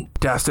Marali.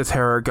 Dastus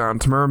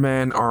Haragon's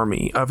merman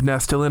army of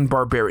Nastillan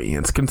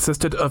barbarians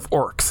consisted of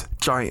orcs,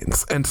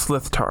 giants, and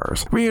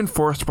slithtars,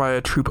 reinforced by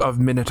a troop of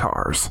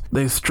minotaurs.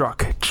 They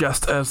struck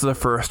just as the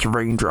first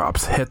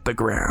raindrops hit the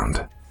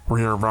ground.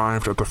 We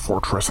arrived at the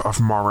fortress of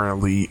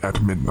Marali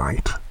at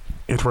midnight.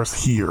 It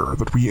was here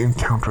that we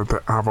encountered the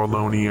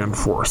Avalonian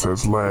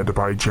forces led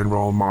by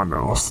General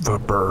Manos, the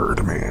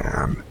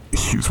Birdman.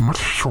 He was much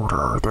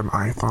shorter than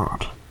I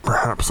thought.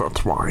 Perhaps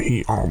that's why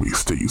he always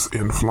stays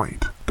in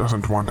flight.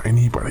 Doesn't want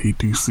anybody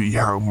to see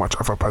how much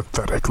of a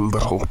pathetic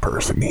little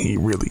person he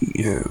really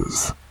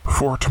is.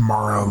 Fort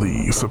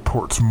Marali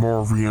supports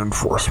more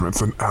reinforcements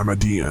than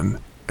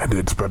Amadian, and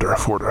it's better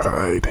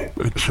fortified.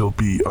 It shall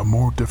be a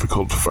more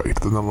difficult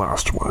fight than the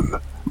last one.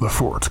 The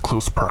fort's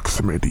close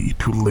proximity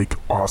to Lake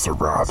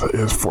Ozarath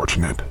is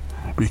fortunate.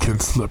 We can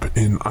slip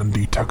in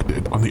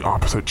undetected on the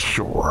opposite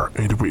shore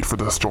and wait for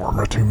the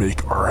storm to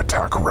make our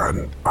attack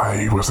run.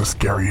 I was a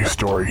scary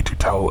story to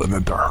tell in the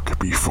dark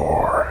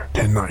before.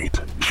 Tonight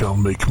shall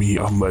make me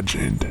a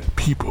legend.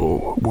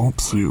 People won't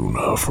soon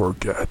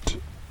forget.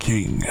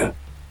 King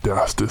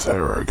Dastus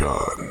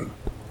Haragon,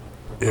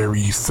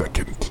 Aries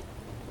 2nd,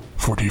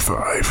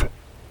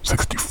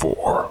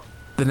 4564.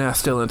 The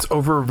Nastillans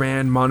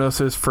overran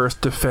Manos'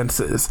 first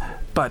defenses,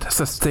 but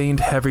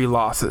sustained heavy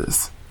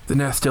losses. The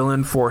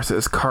Nastillan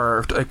forces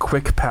carved a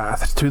quick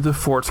path to the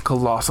fort's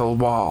colossal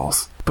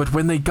walls. But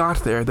when they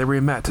got there, they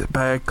were met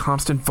by a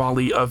constant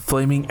volley of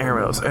flaming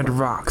arrows and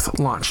rocks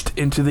launched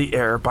into the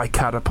air by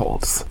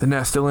catapults. The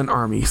Nastillan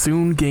army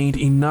soon gained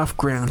enough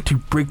ground to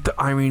break the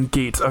iron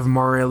gates of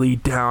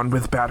Marali down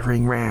with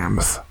battering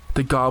rams.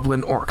 The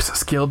goblin orcs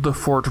scaled the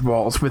fort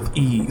walls with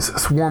ease,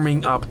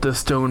 swarming up the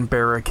stone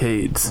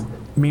barricades.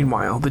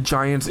 Meanwhile, the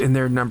giants in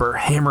their number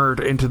hammered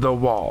into the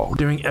wall,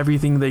 doing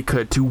everything they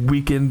could to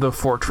weaken the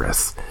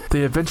fortress.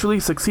 They eventually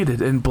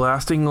succeeded in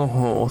blasting a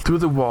hole through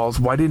the walls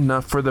wide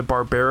enough for the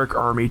barbaric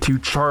army to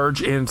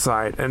charge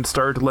inside and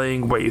start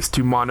laying waste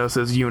to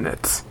Manos'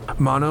 units.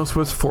 Manos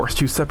was forced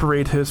to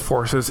separate his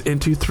forces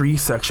into 3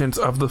 sections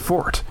of the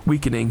fort,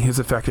 weakening his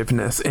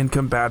effectiveness in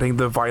combating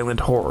the violent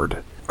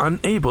horde.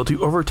 Unable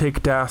to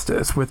overtake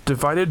Dastus with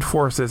divided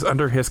forces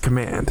under his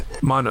command,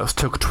 Manos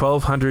took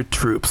 1,200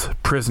 troops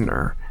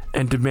prisoner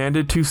and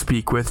demanded to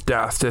speak with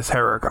Dastus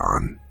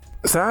Haragon.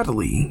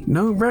 Sadly,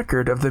 no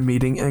record of the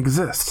meeting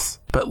exists,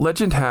 but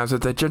legend has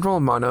it that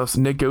General Manos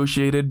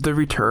negotiated the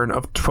return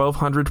of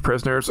 1,200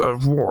 prisoners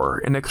of war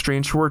in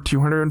exchange for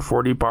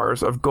 240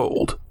 bars of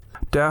gold.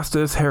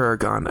 Dastus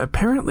Haragon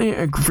apparently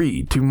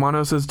agreed to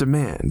Manos'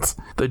 demands.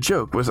 The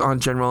joke was on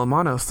General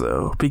Manos,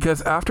 though,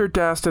 because after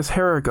Dastus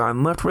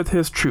Haragon left with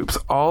his troops,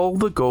 all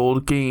the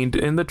gold gained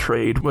in the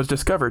trade was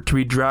discovered to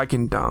be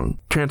dragon dung,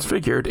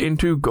 transfigured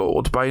into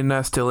gold by a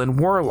Nastillan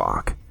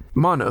warlock.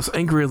 Manos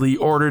angrily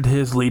ordered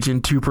his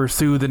legion to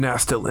pursue the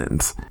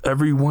Nastillans.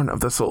 Every one of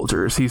the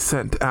soldiers he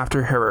sent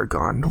after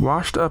Haragon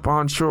washed up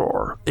on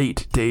shore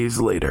 8 days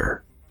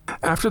later.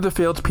 After the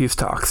failed peace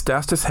talks,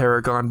 Dastus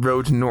Haragon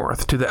rode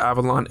north to the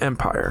Avalon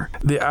Empire.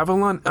 The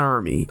Avalon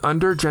army,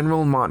 under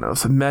General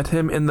Manos, met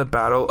him in the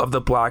Battle of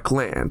the Black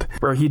Land,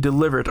 where he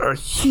delivered a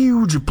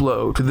huge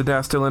blow to the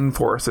Nastillan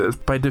forces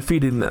by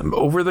defeating them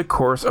over the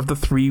course of the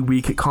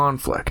 3-week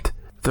conflict,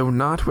 though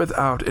not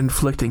without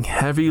inflicting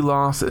heavy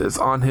losses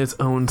on his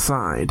own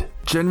side.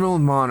 General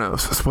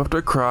Manos swept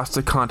across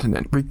the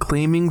continent,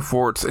 reclaiming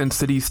forts and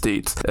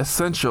city-states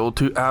essential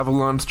to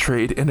Avalon's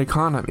trade and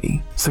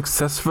economy,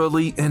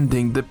 successfully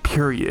ending the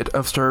period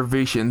of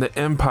starvation the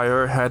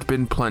Empire had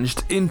been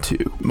plunged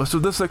into. Most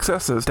of the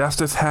successes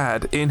Dastus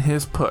had in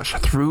his push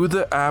through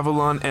the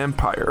Avalon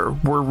Empire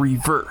were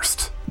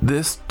reversed.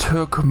 This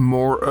took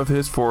more of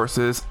his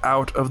forces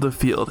out of the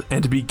field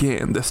and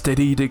began the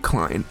steady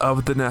decline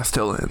of the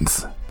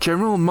Nastilans.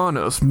 General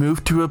Manos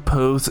moved to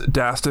oppose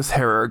Dastus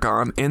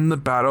Haragon in the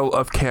Battle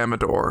of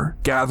Camador,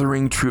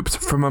 gathering troops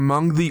from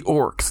among the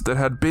orcs that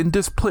had been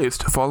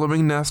displaced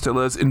following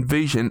Nastila's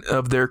invasion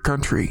of their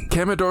country.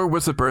 Camador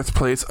was the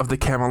birthplace of the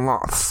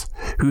Camelots,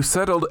 who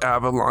settled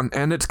Avalon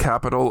and its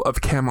capital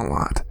of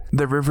Camelot.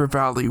 The river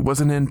valley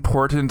was an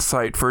important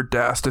site for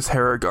Dastus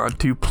Haragon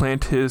to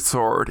plant his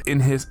sword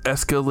in his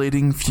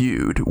escalating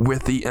feud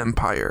with the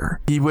Empire.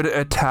 He would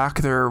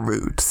attack their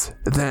roots,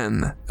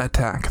 then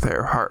attack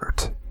their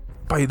heart.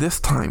 By this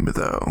time,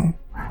 though,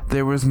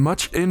 there was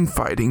much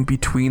infighting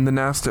between the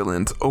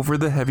Nastilans over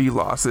the heavy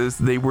losses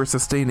they were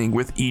sustaining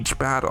with each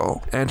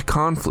battle, and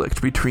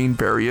conflict between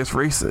various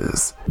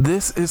races.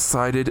 This is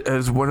cited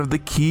as one of the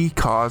key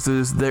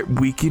causes that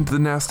weakened the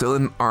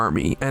Nastilan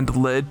army and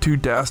led to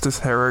Dastus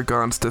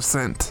Haragon's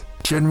descent.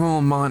 General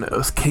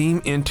Manos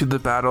came into the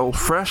battle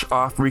fresh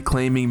off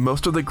reclaiming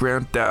most of the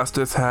ground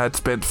Dastus had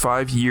spent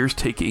 5 years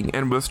taking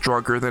and was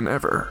stronger than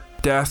ever.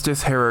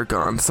 Dastus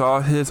Haragon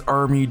saw his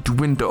army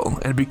dwindle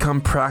and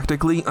become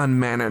practically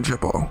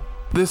unmanageable.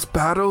 This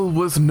battle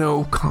was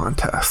no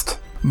contest.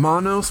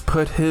 Manos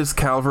put his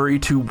cavalry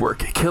to work,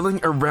 killing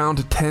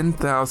around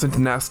 10,000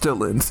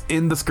 Nastilans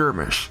in the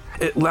skirmish.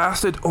 It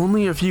lasted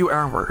only a few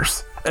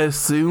hours. As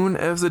soon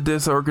as the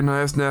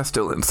disorganized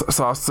Nastilans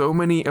saw so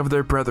many of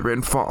their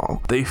brethren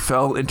fall, they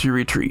fell into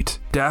retreat.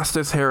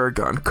 Dastus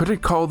Haragon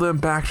couldn't call them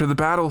back to the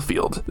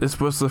battlefield. This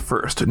was the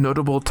first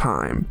notable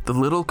time the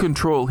little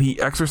control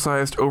he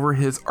exercised over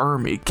his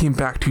army came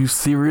back to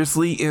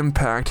seriously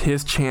impact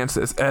his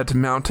chances at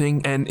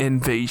mounting an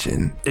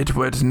invasion. It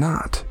would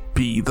not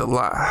be the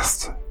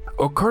last.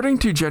 According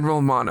to General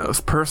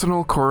Manos'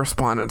 personal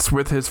correspondence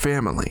with his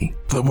family,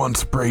 the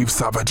once brave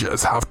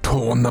savages have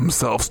torn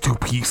themselves to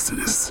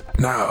pieces.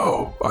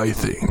 Now, I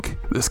think,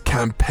 this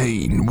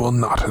campaign will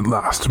not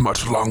last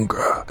much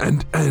longer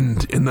and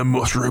end in the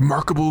most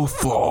remarkable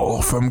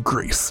fall from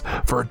grace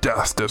for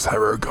Dastus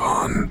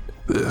Haragon.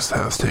 This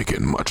has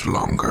taken much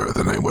longer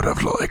than I would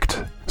have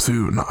liked.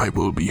 Soon I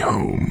will be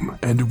home,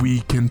 and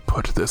we can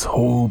put this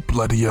whole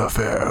bloody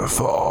affair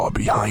far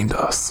behind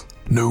us.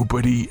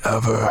 Nobody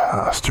ever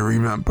has to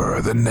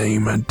remember the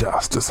name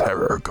Dastus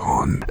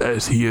Haragon,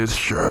 as he is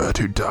sure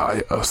to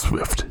die a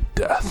swift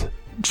death.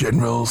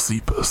 General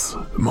Cepus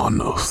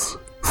Manos,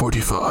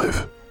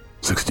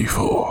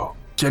 4564.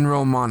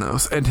 General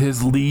Manos and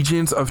his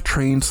legions of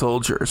trained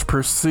soldiers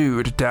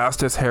pursued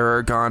Dastus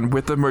Haragon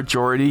with the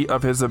majority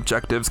of his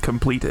objectives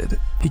completed.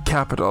 He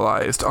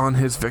capitalized on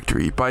his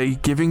victory by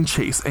giving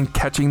chase and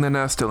catching the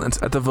Nastilans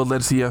at the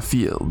Valencia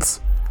fields.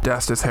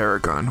 Dastus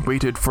Haragon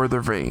waited for the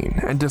rain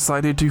and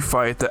decided to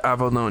fight the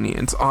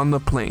Avalonians on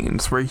the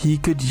plains where he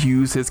could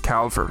use his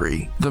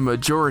cavalry. The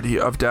majority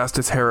of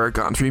Dastus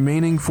Haragon's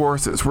remaining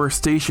forces were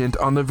stationed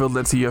on the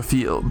Valencia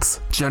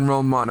fields.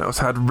 General Manos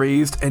had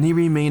razed any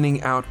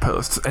remaining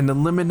outposts and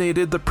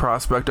eliminated the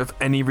prospect of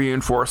any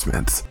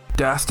reinforcements.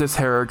 Dastus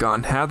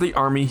Haragon had the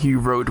army he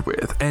rode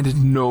with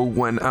and no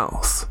one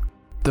else.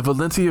 The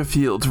Valencia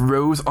fields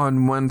rose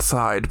on one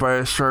side by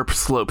a sharp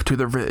slope to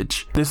the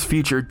ridge. This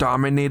feature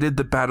dominated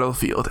the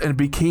battlefield and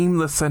became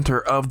the center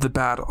of the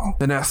battle.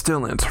 The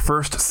Nastilans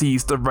first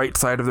seized the right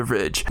side of the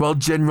ridge, while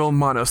General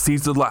Manos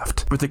seized the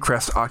left, with the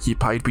crest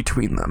occupied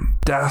between them.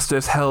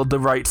 Dastus held the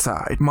right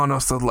side,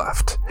 Manos the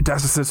left.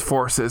 Dastus's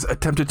forces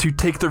attempted to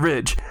take the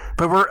ridge,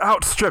 but were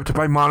outstripped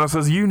by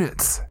Manos's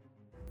units.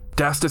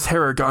 Dastus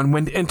Haragon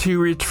went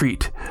into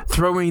retreat,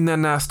 throwing the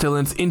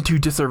Nastilans into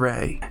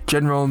disarray.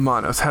 General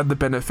Manos had the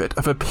benefit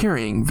of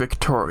appearing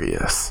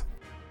victorious.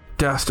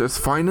 Dastus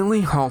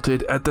finally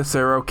halted at the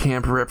Cerro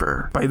Camp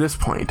River. By this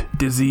point,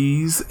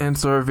 disease and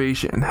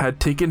starvation had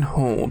taken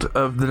hold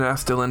of the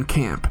Nastilan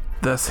camp,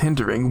 thus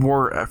hindering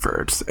war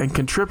efforts and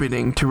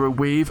contributing to a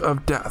wave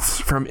of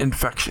deaths from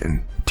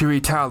infection. To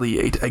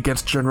retaliate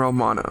against General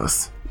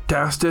Manos,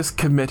 Dastus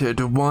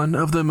committed one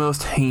of the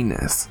most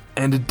heinous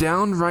and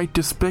downright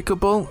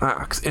despicable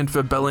acts in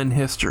Fabellan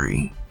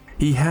history.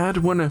 He had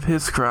one of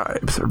his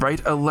scribes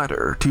write a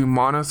letter to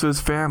Manos's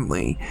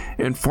family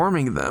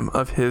informing them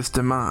of his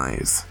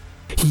demise.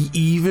 He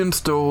even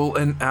stole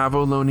an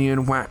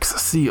Avalonian wax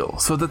seal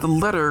so that the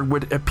letter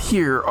would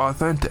appear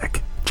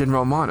authentic.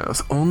 General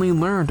Manos only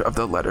learned of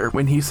the letter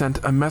when he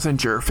sent a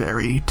messenger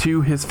ferry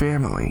to his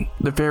family.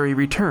 The ferry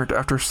returned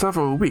after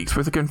several weeks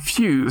with a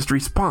confused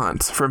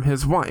response from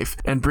his wife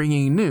and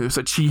bringing news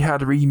that she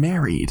had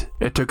remarried.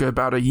 It took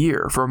about a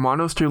year for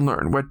Manos to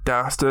learn what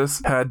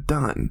Dastus had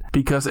done,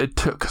 because it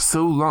took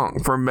so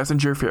long for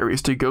messenger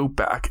ferries to go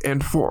back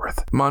and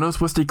forth.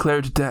 Manos was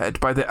declared dead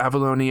by the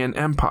Avalonian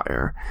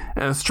Empire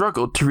and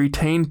struggled to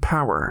retain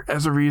power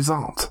as a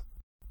result.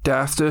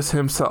 Dastus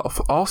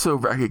himself also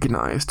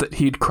recognized that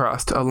he'd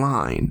crossed a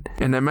line.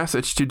 In a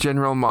message to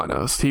General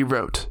Manos, he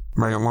wrote,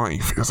 "My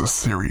life is a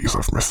series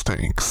of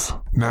mistakes.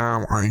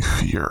 Now I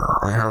fear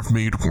I have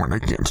made one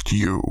against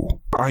you.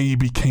 I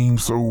became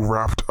so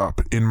wrapped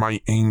up in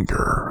my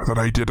anger that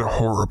I did a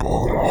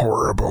horrible,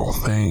 horrible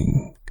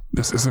thing.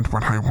 This isn't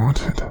what I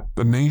wanted.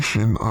 The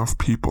nation of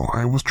people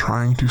I was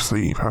trying to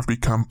save have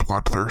become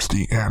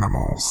bloodthirsty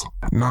animals,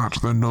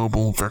 not the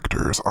noble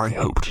victors I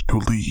hoped to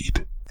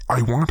lead.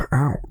 I want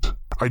out.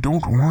 I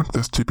don't want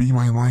this to be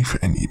my life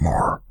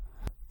anymore.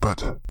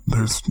 But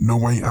there's no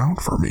way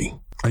out for me.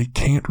 I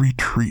can't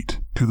retreat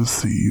to the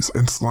seas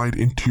and slide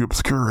into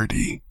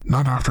obscurity,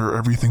 not after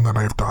everything that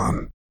I've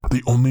done.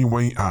 The only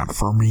way out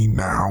for me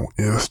now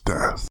is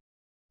death.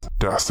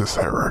 Dastus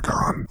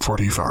Haragon,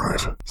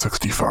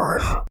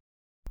 4565.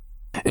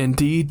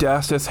 Indeed,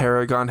 Dastus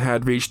Haragon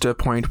had reached a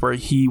point where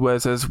he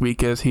was as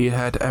weak as he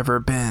had ever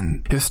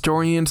been.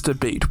 Historians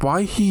debate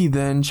why he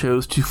then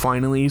chose to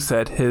finally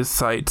set his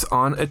sights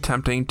on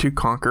attempting to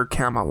conquer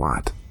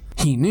Camelot.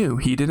 He knew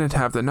he didn't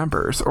have the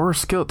numbers or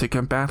skill to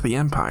combat the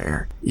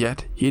Empire,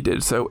 yet he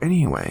did so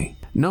anyway,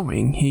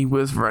 knowing he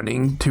was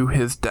running to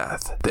his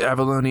death. The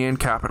Avalonian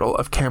capital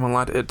of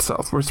Camelot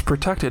itself was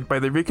protected by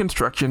the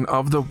reconstruction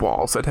of the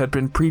walls that had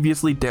been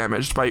previously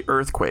damaged by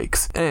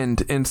earthquakes,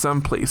 and in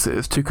some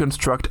places to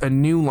construct a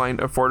new line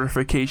of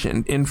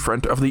fortification in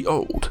front of the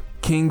old.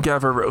 King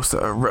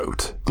Gavarosa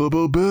wrote, "The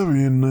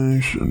barbarian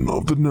nation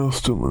of the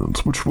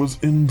Nestalans, which was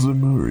in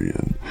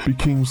Zemurian,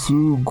 became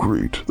so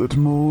great that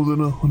more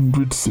than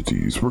 100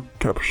 cities were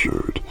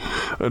captured,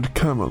 and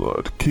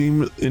Camelot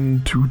came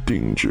into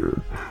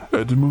danger,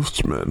 and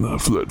most men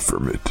fled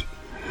from it.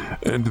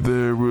 And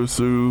there were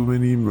so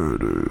many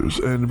murders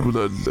and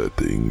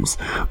bloodlettings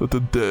that the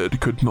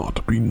dead could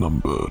not be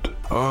numbered.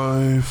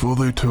 Aye, for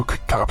they took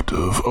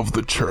captive of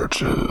the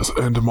churches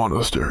and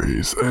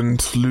monasteries,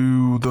 and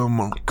slew the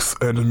monks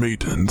and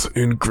maidens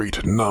in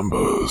great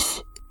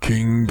numbers.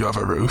 King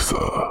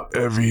Gavarosa,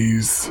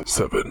 Aries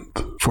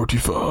 7th,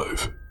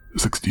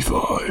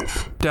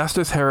 4565.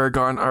 Dastus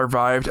Haragon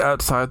arrived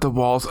outside the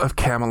walls of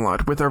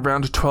Camelot with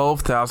around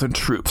 12,000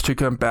 troops to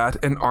combat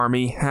an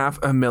army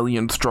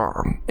 500,000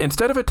 strong.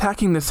 Instead of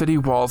attacking the city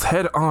walls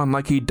head-on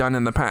like he'd done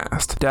in the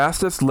past,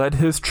 Dastus led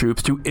his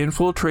troops to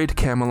infiltrate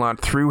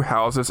Camelot through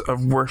houses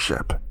of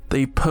worship.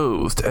 They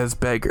posed as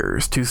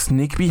beggars to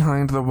sneak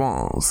behind the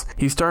walls.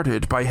 He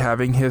started by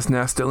having his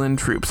Nastilan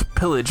troops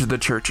pillage the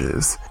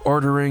churches,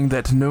 ordering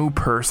that no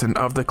person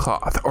of the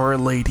cloth or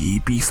lady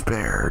be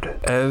spared.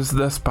 As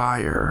the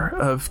spire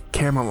of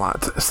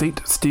Camelot's St.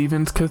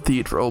 Stephen's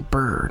Cathedral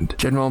burned,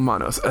 General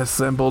Manos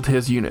assembled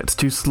his units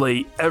to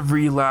slay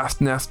every last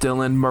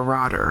Nastilan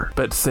marauder,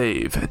 but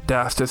save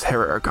Dastus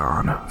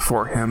Haragon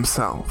for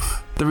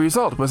himself. The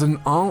result was an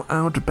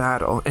all-out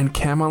battle in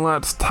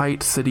Camelot's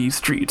tight city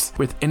streets,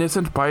 with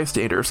innocent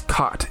bystanders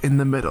caught in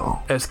the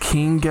middle. As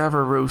King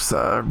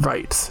Gavarosa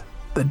writes,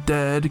 "The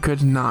dead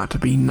could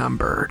not be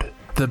numbered.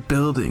 The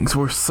buildings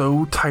were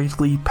so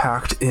tightly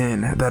packed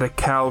in that a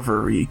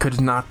cavalry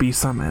could not be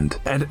summoned,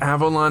 and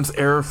Avalon's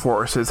air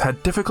forces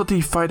had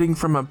difficulty fighting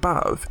from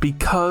above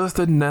because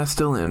the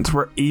Nestalans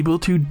were able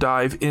to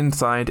dive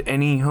inside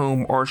any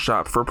home or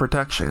shop for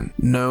protection.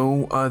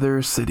 No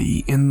other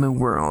city in the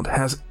world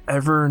has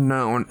ever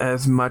known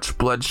as much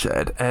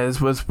bloodshed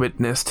as was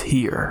witnessed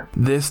here.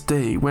 This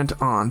day went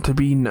on to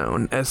be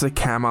known as the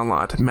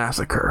Camelot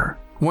Massacre."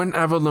 One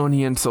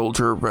Avalonian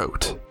soldier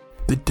wrote,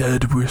 "The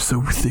dead were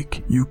so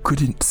thick you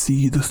couldn't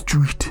see the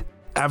street."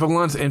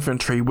 Avalon's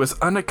infantry was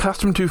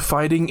unaccustomed to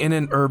fighting in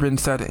an urban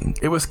setting.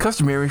 It was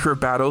customary for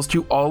battles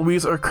to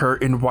always occur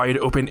in wide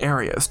open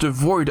areas,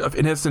 devoid of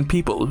innocent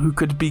people who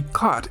could be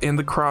caught in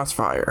the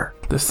crossfire.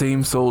 The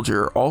same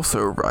soldier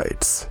also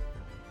writes,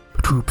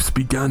 "Troops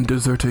began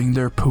deserting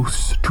their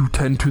posts to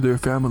tend to their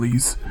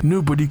families.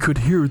 Nobody could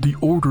hear the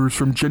orders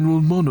from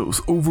General Manos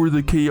over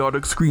the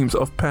chaotic screams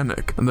of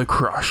panic and the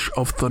crash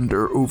of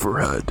thunder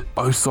overhead.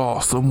 I saw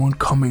someone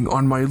coming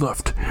on my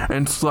left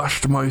and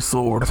slashed my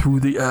sword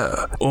through the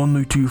air,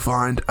 only to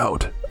find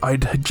out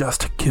I'd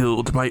just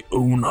killed my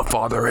own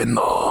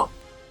father-in-law."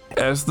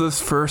 As this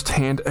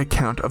first-hand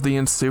account of the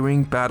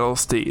ensuing battle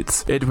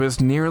states, it was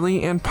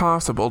nearly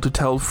impossible to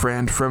tell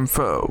friend from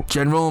foe.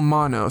 General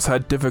Manos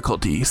had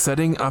difficulty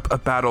setting up a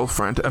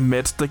battlefront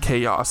amidst the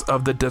chaos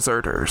of the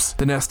deserters.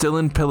 The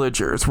Nastilan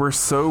pillagers were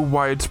so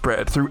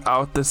widespread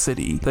throughout the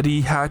city that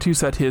he had to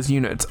set his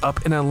units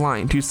up in a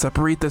line to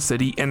separate the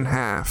city in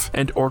half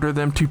and order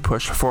them to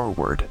push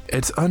forward.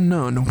 It's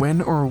unknown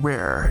when or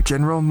where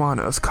General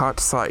Manos caught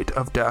sight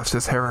of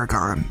Dastus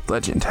Haragon.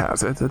 Legend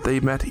has it that they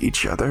met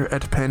each other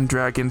at Pendragon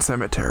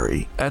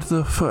Cemetery, at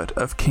the foot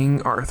of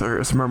King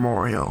Arthur's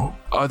memorial.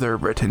 Other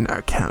written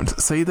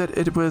accounts say that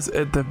it was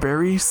at the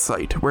very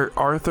site where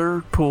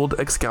Arthur pulled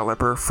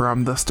Excalibur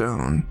from the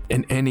stone.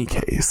 In any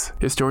case,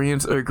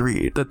 historians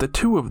agreed that the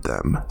two of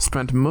them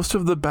spent most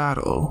of the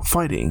battle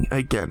fighting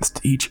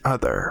against each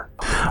other.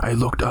 I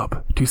looked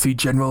up to see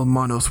General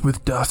Manos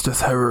with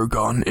Dastus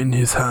Haragon in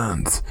his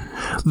hands,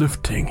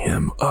 lifting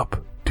him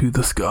up to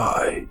the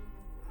sky.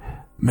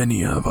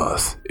 Many of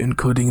us,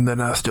 including the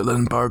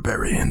Nastilan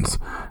barbarians,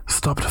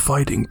 stopped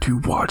fighting to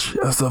watch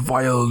as the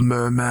vile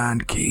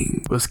Merman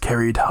King was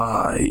carried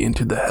high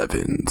into the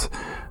heavens,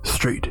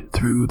 straight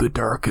through the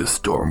darkest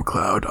storm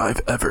cloud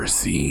I've ever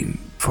seen.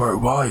 For a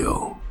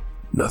while,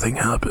 nothing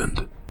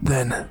happened.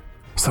 Then,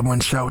 someone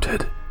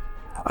shouted.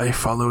 I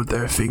followed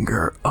their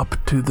finger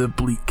up to the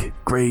bleak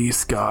gray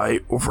sky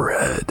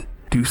overhead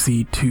to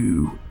see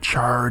 2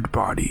 charred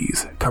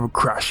bodies come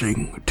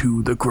crashing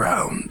to the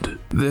ground.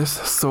 This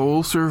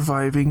sole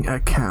surviving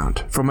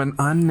account from an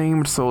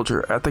unnamed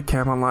soldier at the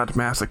Camelot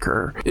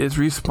Massacre is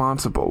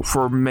responsible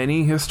for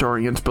many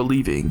historians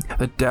believing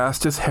that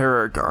Dastus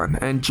Haragon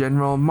and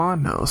General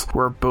Manos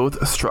were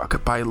both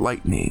struck by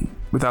lightning.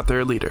 Without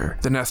their leader,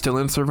 the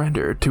Nastillan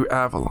surrendered to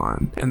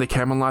Avalon, and the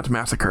Camelot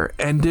Massacre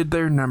ended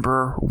their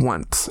number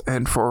once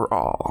and for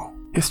all.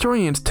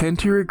 Historians tend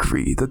to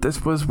agree that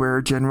this was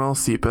where General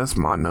Sibas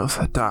Manos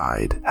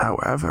died.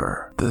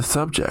 However, the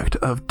subject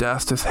of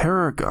Dastus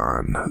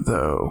Haragon,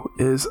 though,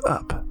 is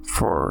up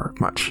for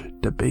much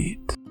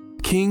debate.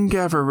 King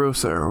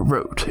Gavarosa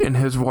wrote in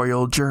his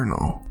royal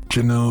journal,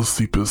 General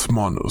Sibas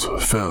Manos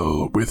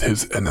fell with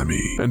his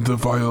enemy, and the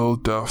vile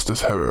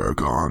Dastus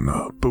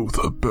Haragon both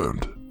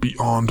burnt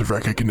beyond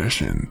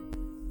recognition.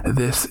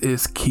 This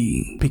is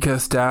key,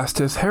 because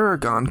Dastus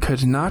Haragon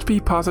could not be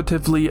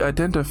positively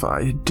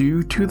identified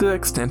due to the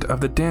extent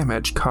of the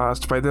damage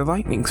caused by the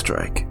lightning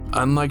strike.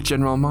 Unlike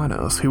General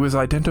Manos, who was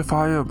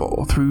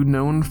identifiable through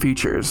known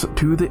features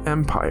to the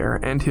Empire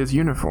and his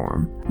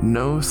uniform,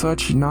 no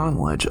such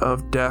knowledge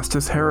of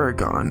Dastus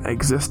Haragon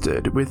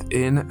existed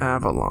within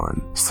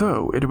Avalon,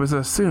 so it was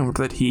assumed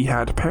that he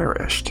had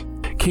perished.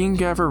 King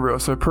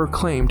Gavarosa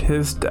proclaimed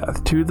his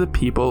death to the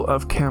people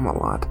of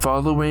Camelot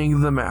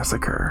following the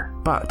massacre,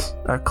 but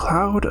a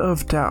cloud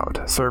of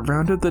doubt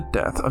surrounded the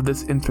death of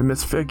this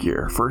infamous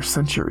figure for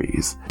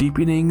centuries,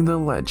 deepening the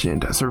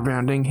legend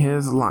surrounding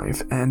his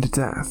life and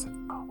death.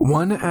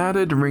 One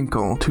added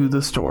wrinkle to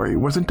the story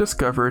wasn't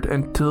discovered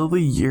until the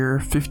year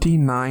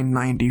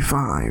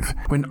 5995,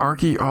 when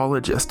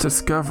archaeologists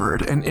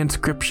discovered an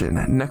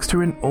inscription next to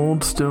an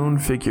old stone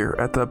figure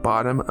at the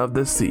bottom of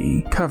the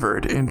sea,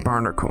 covered in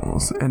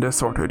barnacles and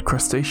assorted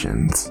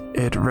crustaceans.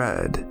 It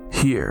read,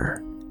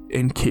 "Here,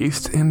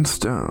 encased in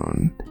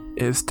stone,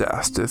 is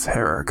Dastus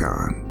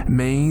Haragon.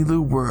 May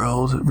the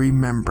world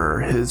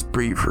remember his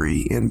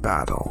bravery in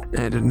battle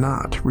and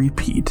not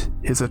repeat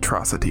his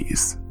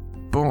atrocities.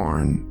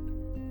 Born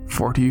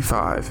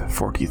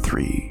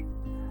 4543.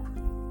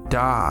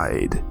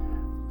 Died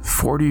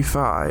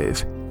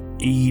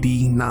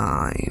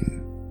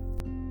 4589.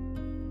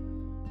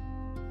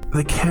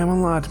 The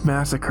Camelot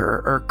Massacre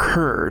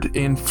occurred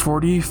in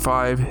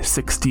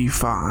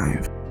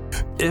 4565.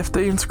 If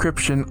the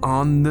inscription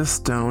on this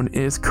stone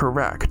is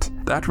correct,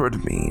 that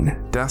would mean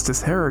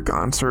Dastus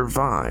Haragon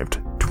survived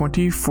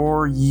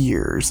 24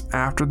 years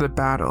after the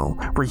battle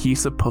where he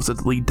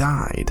supposedly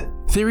died.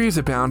 Theories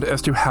abound as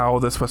to how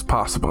this was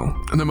possible,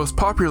 and the most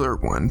popular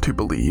one to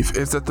believe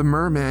is that the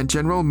merman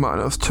General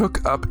Manos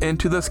took up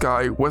into the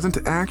sky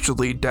wasn't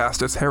actually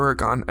Dastus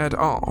Haragon at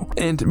all,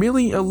 and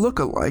merely a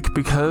look-alike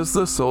because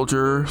the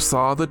soldier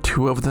saw the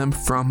two of them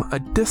from a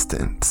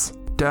distance.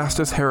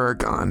 Dastus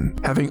Haragon,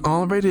 having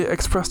already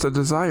expressed a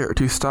desire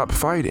to stop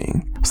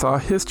fighting, saw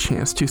his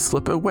chance to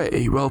slip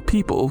away while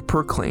people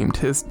proclaimed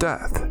his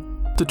death.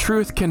 The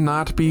truth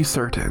cannot be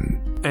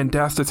certain, and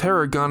Dastus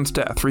Haragon's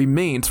death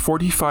remains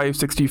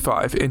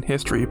 4565 in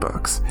history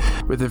books,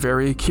 with a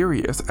very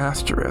curious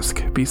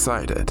asterisk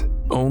beside it.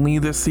 Only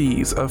the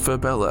seas of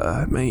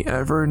Fabella may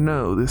ever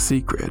know the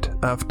secret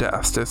of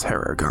Dastus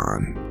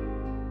Haragon.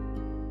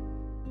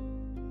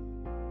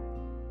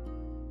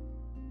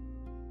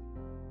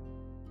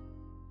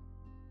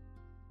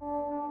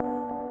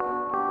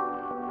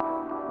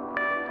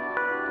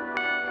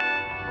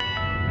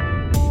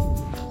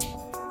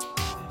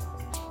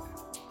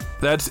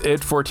 That's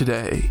it for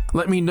today.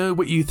 Let me know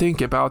what you think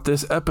about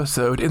this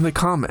episode in the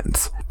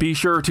comments. Be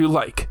sure to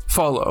like,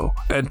 follow,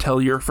 and tell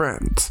your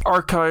friends.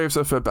 Archives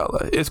of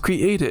Fabella is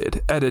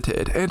created,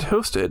 edited, and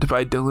hosted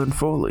by Dylan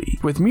Foley,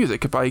 with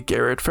music by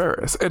Garrett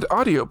Ferris and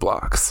audio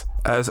blocks.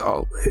 As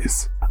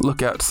always,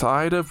 look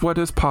outside of what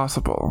is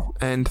possible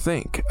and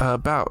think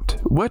about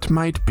what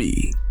might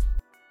be.